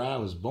before you or I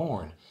was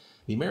born,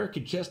 the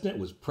American chestnut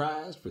was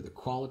prized for the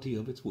quality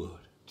of its wood.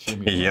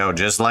 Jimmy. Yo,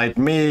 just like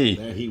me.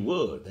 That he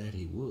would, that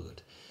he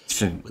would.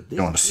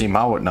 You want to see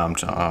my what? No,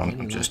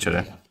 I'm just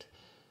kidding.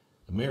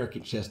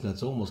 American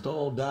chestnuts almost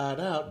all died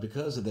out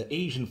because of the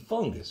Asian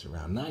fungus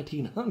around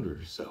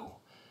 1900 or so.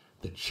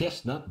 The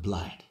chestnut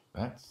blight.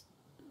 That's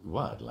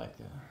what, like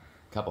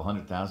a couple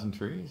 100,000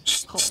 trees?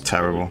 It's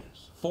terrible.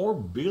 4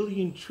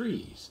 billion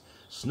trees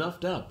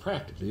snuffed out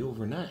practically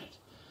overnight.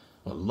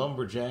 Well,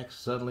 lumberjacks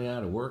suddenly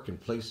out of work in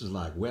places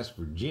like West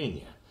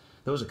Virginia.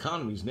 Those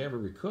economies never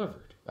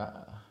recovered.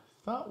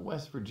 Thought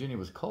West Virginia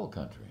was coal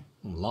country.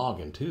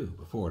 Logging too,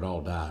 before it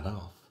all died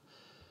off.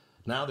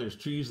 Now there's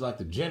trees like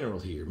the General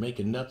here,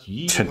 making nuts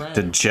year-round.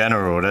 The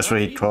General, that's what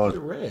he Even called. the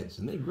reds,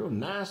 and they grow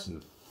nice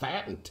and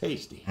fat and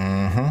tasty.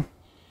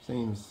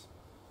 Seems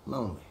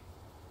lonely.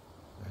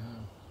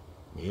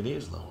 It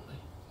is lonely.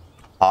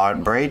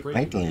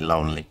 Heartbreakingly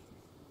lonely.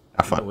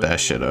 I fucked Know that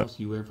shit everyone up. else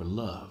you ever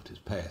loved has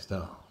passed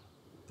on.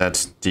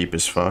 That's deep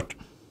as fuck.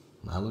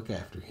 I look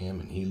after him,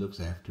 and he looks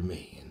after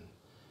me, and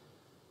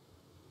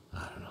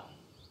I don't know.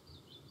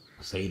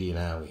 Sadie and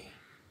I, we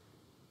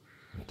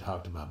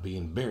talked about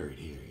being buried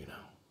here, you know.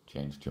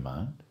 Changed your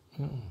mind?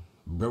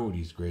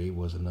 Brody's grave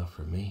was enough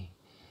for me.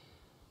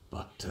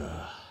 But,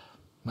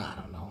 I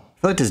don't know.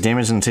 I feel like this game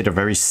is going to take a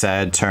very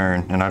sad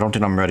turn, and I don't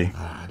think I'm ready.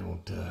 I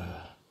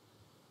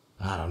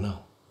don't know.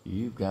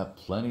 You've got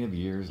plenty of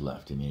years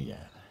left in you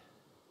yet.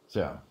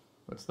 So,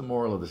 what's the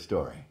moral of the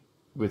story?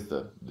 With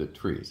the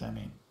trees, I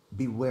mean.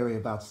 Be wary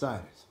of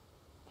outsiders.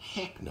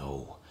 Heck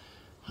no.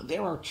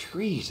 There are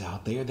trees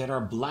out there that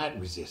are blight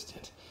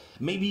resistant.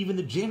 Maybe even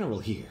the general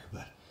here,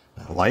 but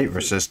Light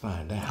resistant.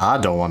 find out. I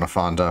don't want to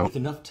find out. With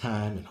enough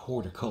time and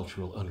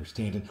horticultural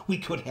understanding, we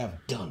could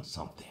have done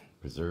something.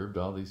 Preserved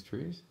all these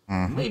trees?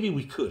 Maybe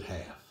we could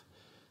have.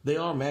 They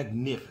are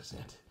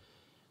magnificent.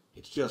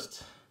 It's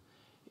just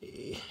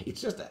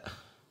that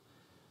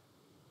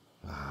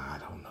I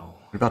don't know.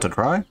 You about to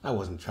cry? I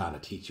wasn't trying to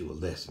teach you a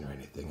lesson or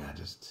anything.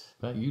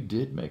 But you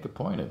did make a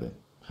point of it.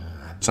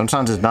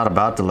 Sometimes it's not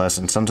about the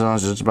lesson.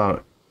 Sometimes it's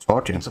about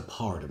talking. It's a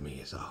part of me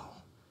is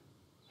all.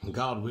 And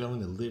God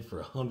willing to live for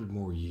 100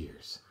 more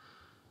years.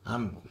 I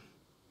don't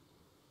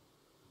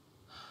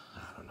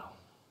know.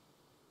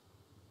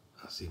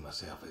 I see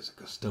myself as a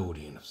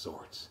custodian of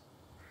sorts.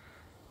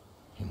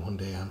 And one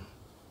day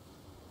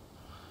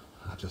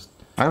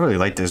I really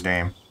like this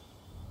game.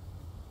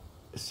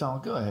 Saul,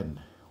 go ahead and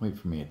wait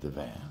for me at the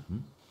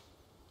van.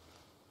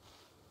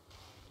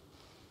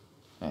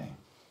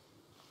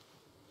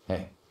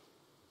 Hey.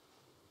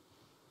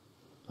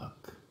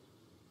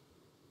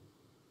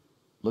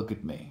 Look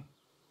at me.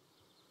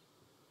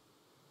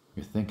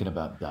 You're thinking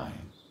about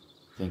dying.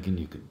 Thinking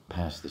you could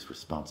pass this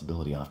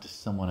responsibility off to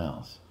someone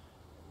else.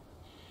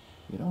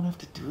 You don't have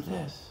to do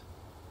this.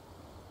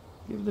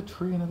 Give the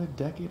tree another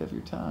decade of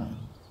your time.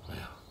 well,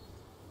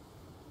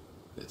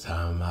 the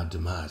time my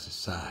demise is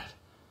sight,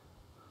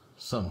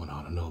 someone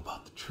ought to know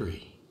about the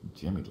tree.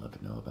 Jimmy'd love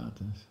to know about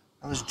this.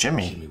 That was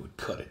Jimmy. Jimmy would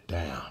cut it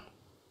down.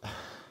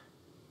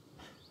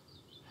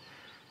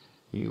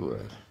 He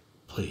would.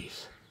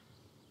 Please.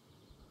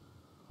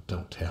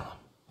 Don't tell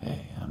him.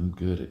 Hey, I'm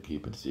good at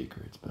keeping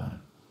secrets, but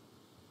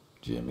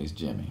Jimmy's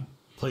Jimmy.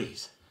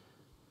 Please.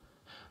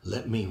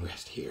 Let me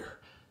rest here.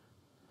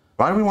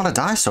 Why do we want to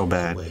die so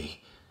bad?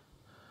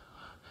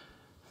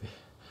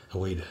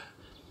 Away to...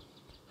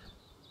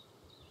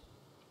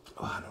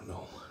 Oh, I don't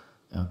know.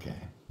 Okay.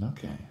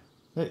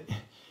 Hey,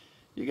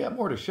 you got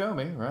more to show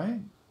me, right?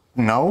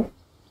 No.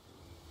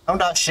 I'm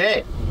not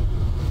shit.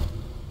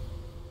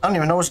 I don't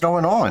even know what's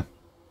going on.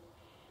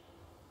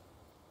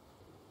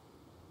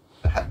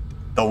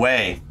 The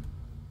way.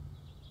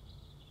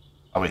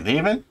 Are we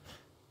leaving?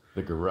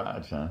 The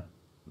garage, huh?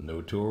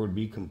 No tour would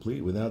be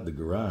complete without the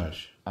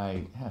garage.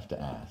 I have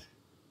to ask,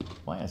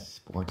 why a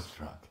sports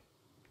truck?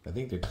 I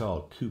think they're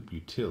called coupe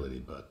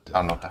utility, but... I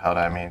don't know what the hell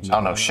that means. I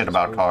don't know shit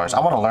about cars. I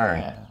want to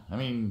learn. Yeah, I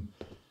mean,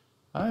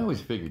 I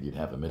always figured you'd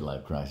have a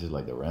midlife crisis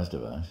like the rest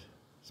of us.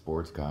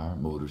 Sports car,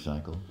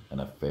 motorcycle, an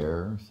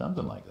affair,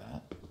 something like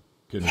that.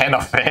 An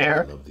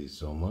affair? I love these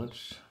so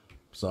much.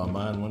 Saw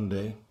mine one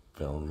day,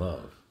 fell in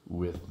love.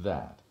 With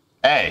that.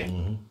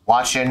 Hey,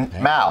 watch your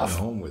Come mouth.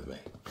 home with me.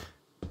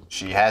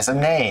 She has a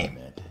name.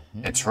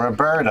 It's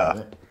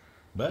Roberta.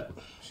 But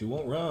she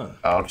won't run.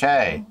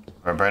 Okay.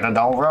 Roberta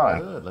don't run.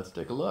 Good, let's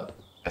take a look.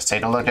 Let's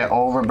take a look at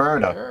old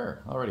Roberta.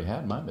 Sure, already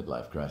had my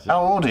midlife crisis.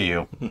 How old are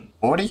you?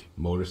 40?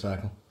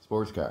 Motorcycle?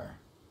 Sports car.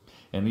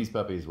 And these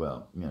puppies,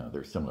 well,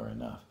 they're similar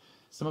enough.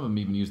 Some of them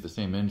even use the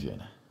same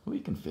engine. We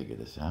can figure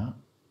this out.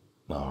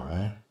 All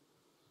right.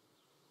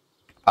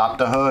 Pop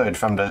the hood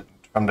from the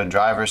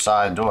driver's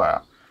side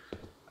door.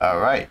 All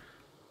right.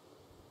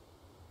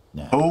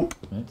 Now, Oop.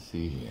 let's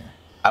see here.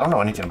 I don't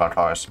know anything about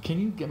cars. Can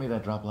you get me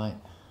that drop light?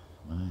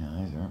 My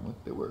eyes aren't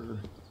what they were.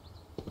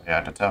 Yeah,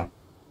 I can tell.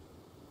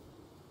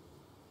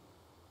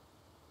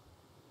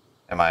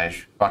 Am I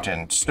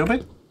fucking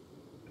stupid?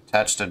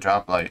 Attach the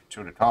drop light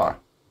to the car.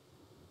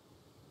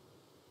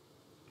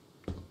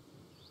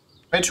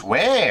 Bitch,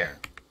 where?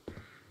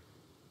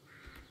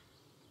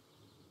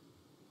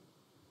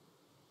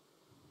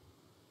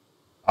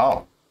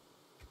 Oh,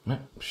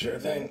 Sure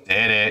thing.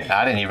 did it.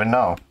 I didn't even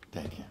know.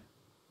 Thank you.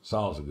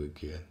 Saul's a good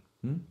kid.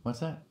 What's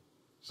that?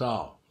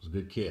 Saul was a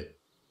good kid.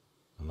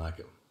 I like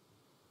him.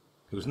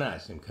 It was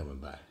nice him coming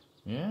by.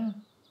 Yeah?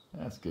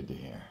 That's good to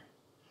hear.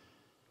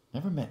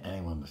 Never met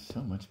anyone with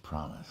so much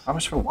promise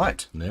Promise for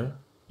what? Never?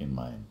 in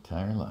my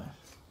entire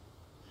life.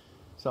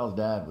 Saul's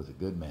dad was a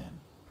good man.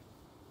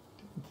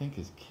 Didn't think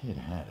his kid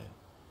had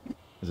it.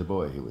 As a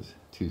boy, he was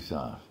too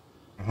soft.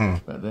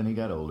 But then he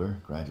got older,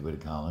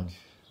 graduated college,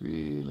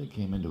 really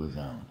came into his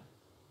own.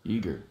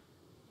 Eager,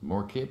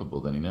 more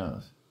capable than he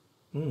knows.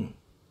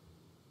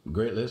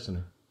 Great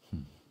listener.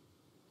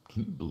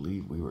 Can you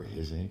believe we were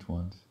his age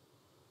once?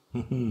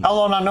 How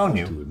long I known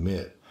you? To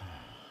admit.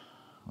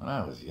 When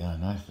I was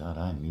young, I thought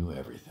I knew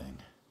everything.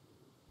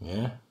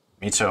 Yeah?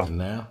 Me too. And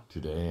now?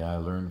 Today, I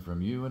learned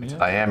from you and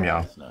him. I am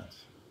young. That's nuts.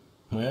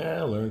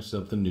 Well, I learn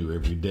something new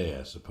every day,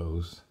 I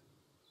suppose.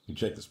 You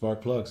check the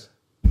spark plugs?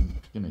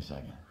 Give me a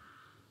second.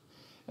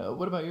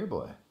 What about your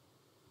boy?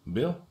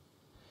 Bill?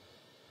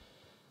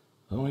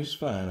 Oh, he's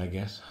fine, I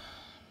guess.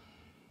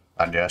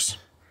 I guess.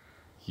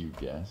 You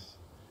guess.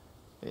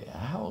 Hey,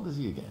 how old is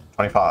he again?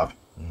 25.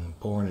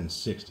 Born in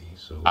 60,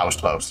 so... I was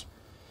close.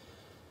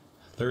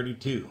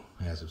 32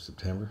 as of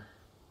September.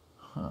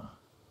 Huh.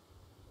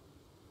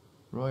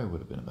 Roy would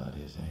have been about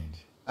his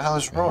age. The hell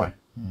is Roy?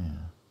 Yeah.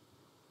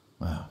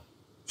 Well,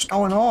 What's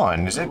going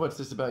on? Is what's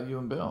this about you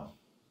and Bill?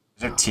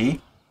 it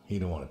tea? He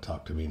don't want to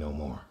talk to me no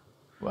more.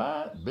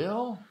 What?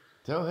 Bill?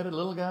 Tow-headed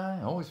little guy,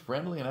 always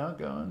friendly and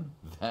outgoing.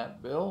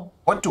 That Bill?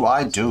 What do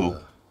I do?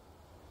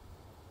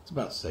 It's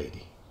about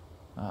Sadie.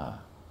 Ah.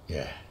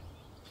 Yeah.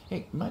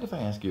 Hey, mind if I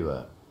ask you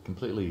a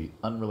completely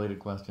unrelated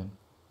question?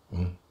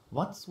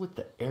 What's with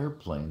the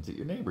airplanes at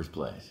your neighbor's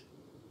place?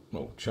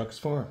 Oh, Chuck's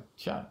farm?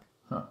 Chuck?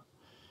 Huh.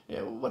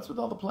 Yeah, what's with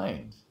all the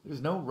planes?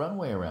 There's no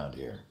runway around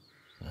here.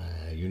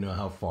 You know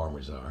how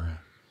farmers are.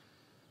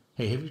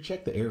 Hey, have you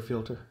checked the air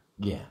filter?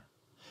 Yeah.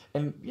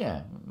 And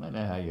yeah, I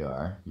know how you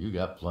are. You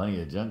got plenty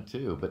of junk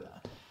too,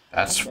 but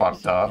That's I've never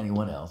fucked seen up.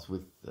 anyone else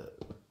with,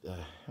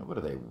 what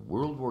are they,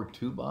 World War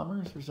II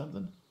bombers or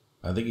something?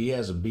 I think he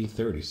has a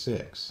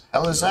B-36.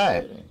 Hell is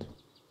that?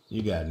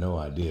 You got no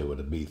idea what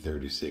a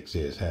B-36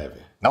 is, have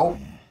you? Nope.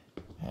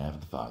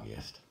 Have the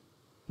foggiest.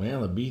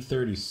 Well, a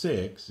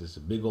B-36 is a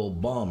big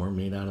old bomber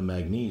made out of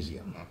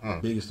magnesium.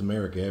 Biggest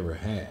America ever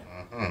had.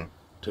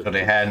 Took So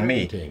they had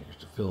me. tankers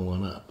to fill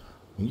one up.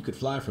 And you could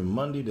fly from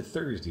Monday to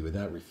Thursday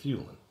without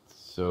refueling.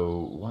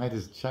 So why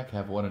does Chuck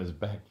have one in his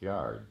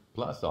backyard,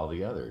 plus all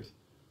the others?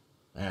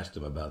 Asked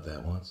him about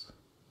that once.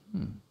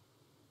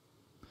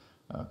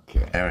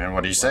 Okay. And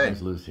what do you say?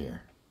 Who's loose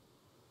here?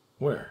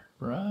 Where?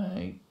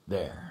 Right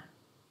there.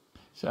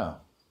 So,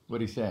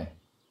 what'd he say?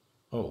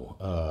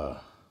 Oh,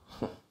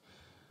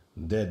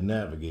 dead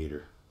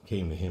navigator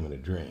came to him in a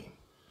dream.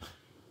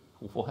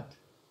 What?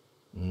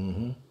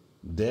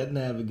 Dead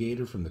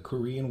navigator from the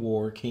Korean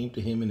War came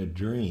to him in a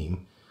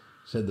dream,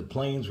 said the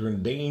planes were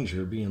in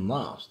danger of being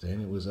lost,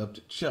 and it was up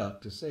to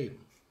Chuck to save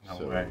them.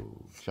 No way.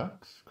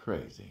 Chuck's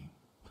crazy.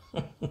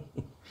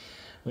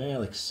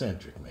 Well,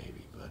 eccentric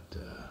maybe, but,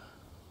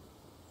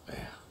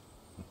 yeah.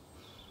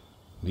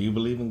 Do you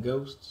believe in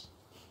ghosts?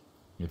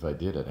 If I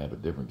did, I'd have a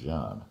different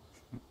job.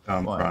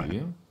 I'm Why, crying. do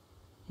you?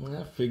 Well,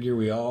 I figure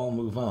we all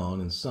move on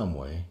in some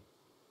way.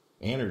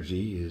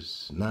 Energy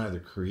is neither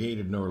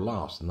created nor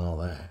lost and all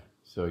that.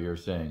 So you're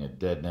saying a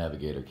dead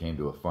navigator came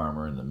to a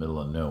farmer in the middle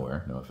of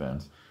nowhere, no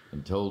offense,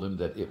 and told him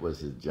that it was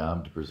his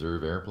job to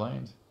preserve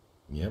airplanes?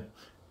 Yep.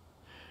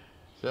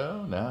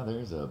 So now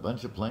there's a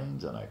bunch of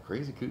planes on a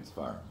crazy coots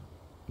farm.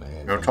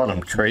 Man, You told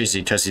him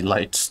crazy because he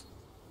likes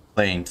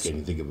planes. can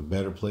you think of a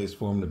better place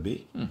for him to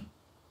be?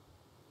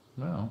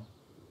 Well,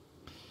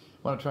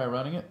 want to try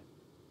running it?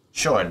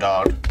 Sure,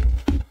 dog.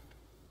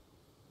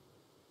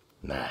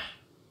 Nah.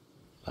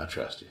 I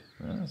trust you.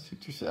 Well,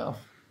 suit yourself.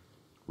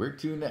 Where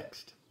to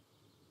next?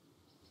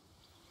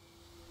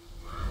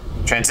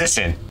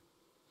 Transition.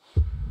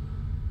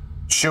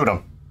 Shoot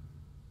him.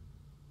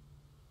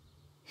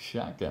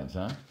 Shotguns,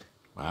 huh?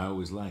 I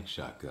always liked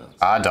shotguns.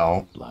 I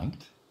don't.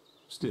 Blanked?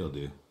 Still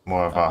do.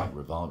 More of I a like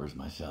revolvers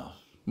myself,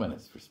 when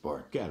it's for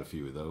sport. Got a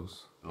few of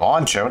those.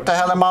 launcher. What the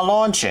hell am I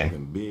launching?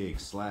 Them big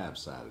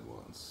slab-sided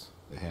ones.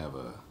 They have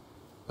a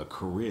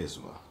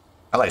charisma.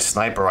 I like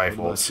sniper What about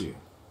rifles you?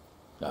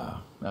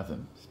 Oh,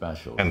 nothing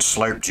special. and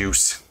slurp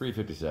juice.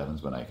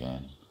 357s when I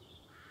can.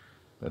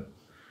 But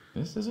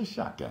this is a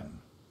shotgun.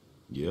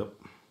 Yep.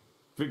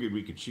 Figured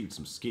we could shoot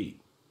some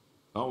skeet.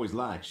 Always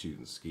liked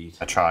shooting skeet.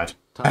 I tried.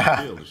 Top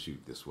Bill to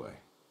shoot this way.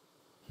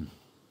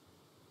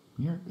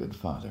 You're a good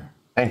father.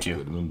 Thank Could you.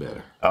 have been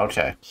better.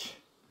 Okay.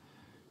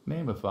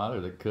 Name a father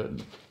that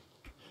couldn't.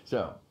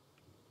 So,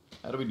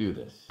 how do we do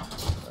this?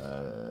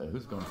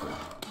 Who's going first?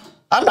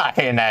 I'm not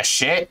hitting that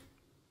shit.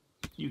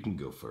 You can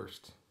go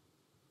first.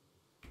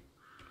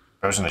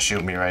 Bro's gonna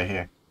shoot me right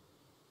here.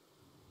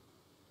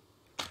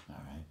 All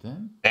right,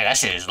 then. Hey, that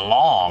shit is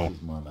long.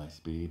 He's more my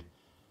speed.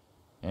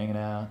 Hanging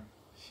out,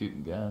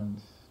 shooting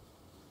guns.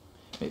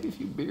 Maybe a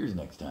few beers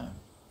next time.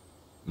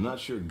 I'm not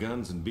sure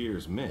guns and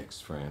beers mix,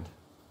 friend.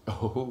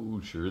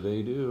 Oh, sure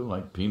they do.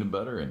 Like peanut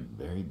butter and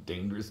very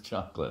dangerous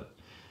chocolate.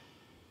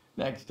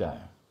 Next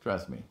time.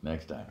 Trust me,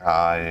 next time.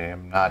 I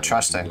am not It's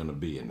trusting. gonna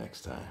be a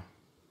next time.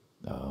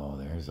 Oh,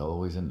 there's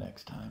always a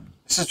next time.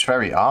 This is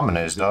very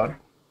ominous, dog.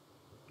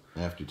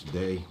 After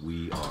today,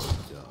 we are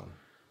done.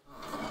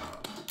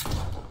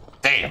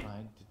 Damn.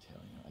 Tried to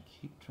tell you. I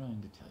keep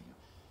trying to tell you.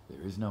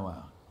 There is no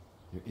out.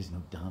 There is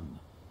no done.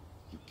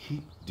 You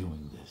keep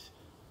doing this.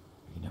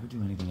 You never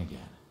do anything again.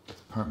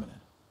 It's permanent.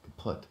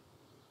 Kaput.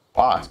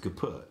 Why? It's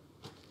kaput.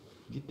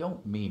 You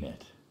don't mean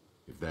it.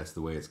 If that's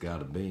the way it's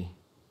gotta be.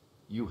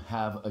 You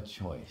have a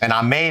choice. And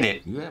I made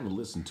it. You haven't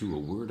listened to a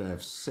word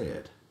I've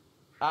said.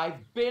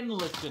 I've been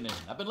listening.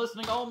 I've been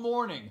listening all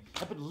morning.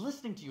 I've been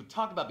listening to you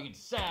talk about being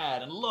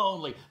sad and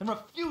lonely and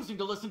refusing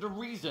to listen to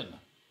reason.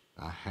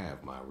 I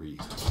have my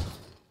reasons.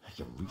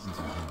 Your reasons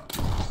are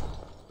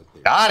But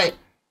they're Got it.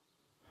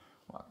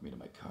 walk me to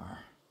my car.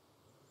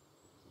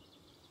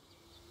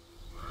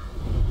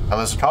 Oh,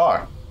 there's a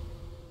car.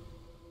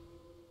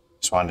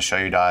 Just wanted to show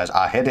you guys.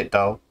 I hit it,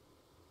 though.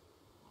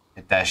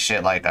 Hit that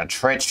shit like a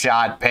trick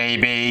shot,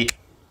 baby.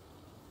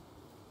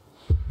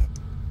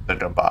 The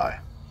Dubai.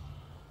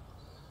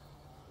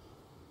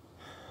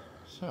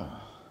 So,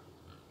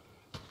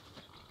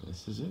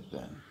 this is it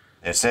then.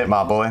 It's it,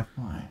 my boy.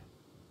 Why?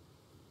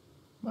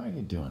 Why are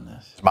you doing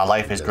this? My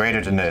life is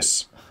greater than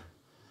this.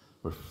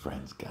 We're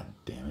friends,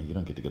 goddammit. You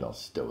don't get to get all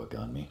stoic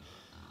on me.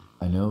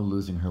 I know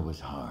losing her was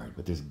hard,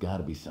 but there's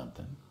gotta be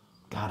something.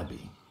 Gotta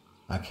be.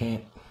 I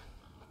can't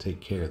take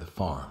care of the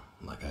farm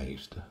like I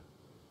used to.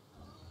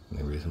 And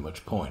there isn't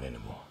much point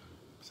anymore.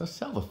 So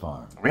sell the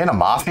farm. Are we in a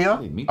mafia?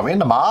 Are we in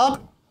the mob?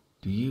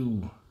 Do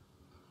you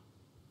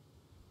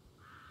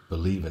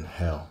believe in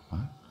hell?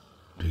 What?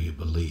 Do you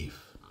believe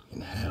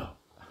in hell?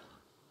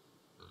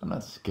 I'm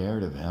not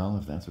scared of hell,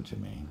 if that's what you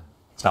mean.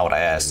 That's not what I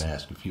I asked. didn't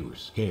ask if you were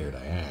scared.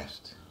 I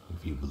asked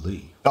if you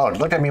believe. Dog,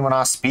 look at me when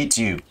I speak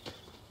to you.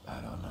 I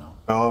don't know.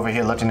 Go over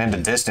here looking in the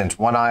distance.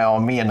 One eye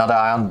on me, another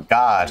eye on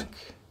God.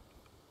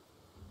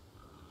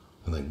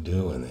 I think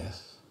doing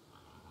this,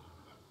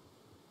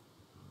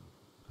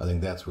 I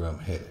think that's where I'm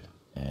headed.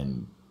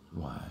 And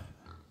why?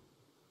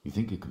 You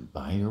think you can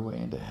buy your way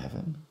into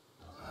heaven?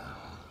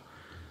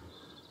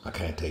 I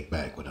can't take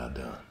back what I've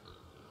done.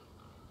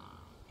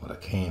 What I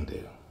can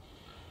do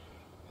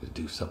is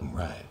do something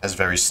right. That's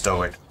very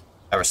stoic.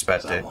 I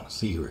respect 'Cause I it. want to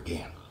see her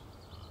again.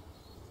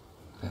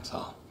 That's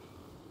all.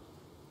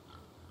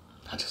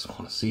 I just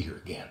want to see her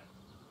again.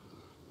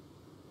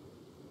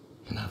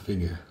 And I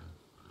figure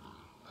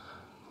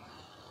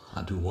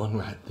I'll do one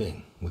right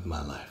thing with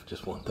my life.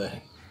 Just one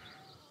thing.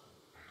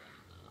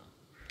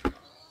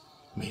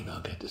 Maybe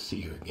I'll get to see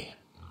her again.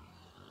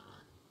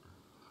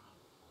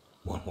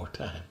 One more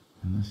time.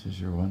 And this is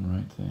your one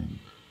right thing.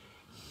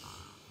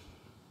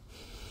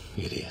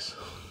 It is.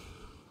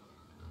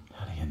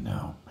 How do you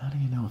know? How do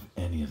you know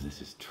if any of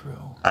this is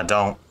true? I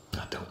don't.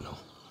 I don't know.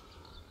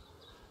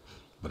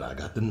 But I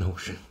got the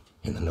notion.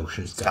 And the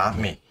notion's Got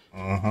me.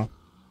 Mm-hmm.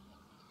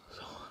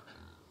 So,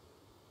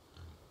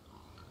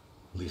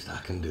 least I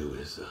can do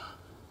is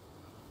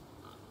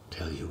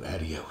tell you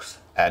adios.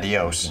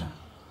 Adios. Yeah.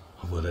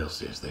 What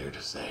else is there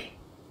to say?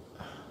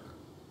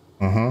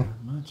 Mm-hmm.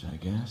 Not much, I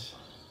guess.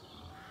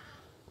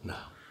 No.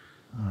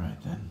 All right,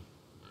 then.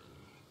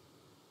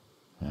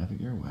 Have it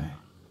your way.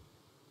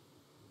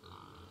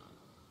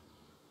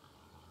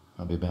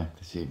 I'll be back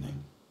this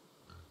evening.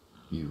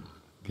 You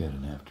get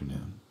an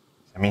afternoon.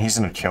 I mean, he's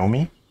gonna kill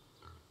me?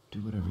 Do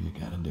whatever you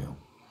gotta do.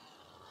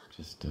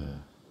 Just,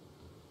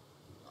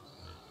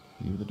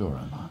 leave the door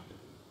unlocked.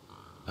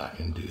 I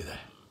can do that.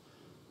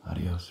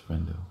 Adios,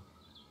 friendo.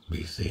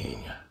 Be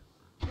seeing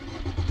ya.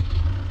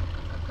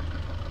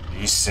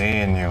 He's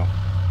seeing you.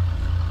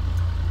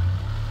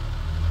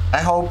 I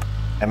hope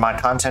in my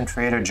content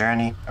creator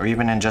journey, or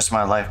even in just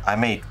my life, I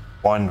make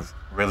one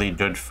really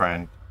good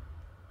friend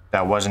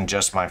that wasn't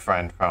just my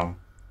friend from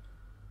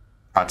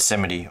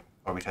proximity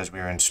or because we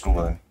were in school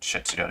and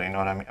shit together. You know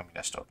what I mean? I mean,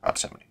 that's still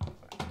proximity.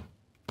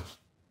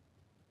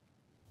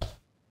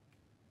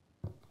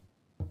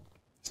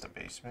 It's the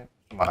basement.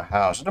 It's my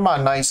house. Look at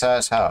my nice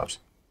ass house.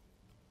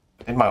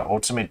 I think my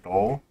ultimate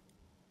goal,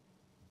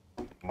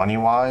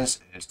 money-wise,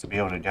 is to be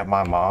able to get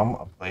my mom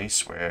a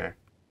place where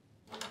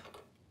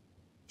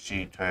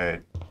she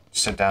could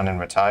sit down and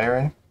retire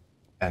in,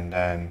 and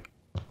then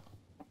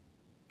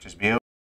just be able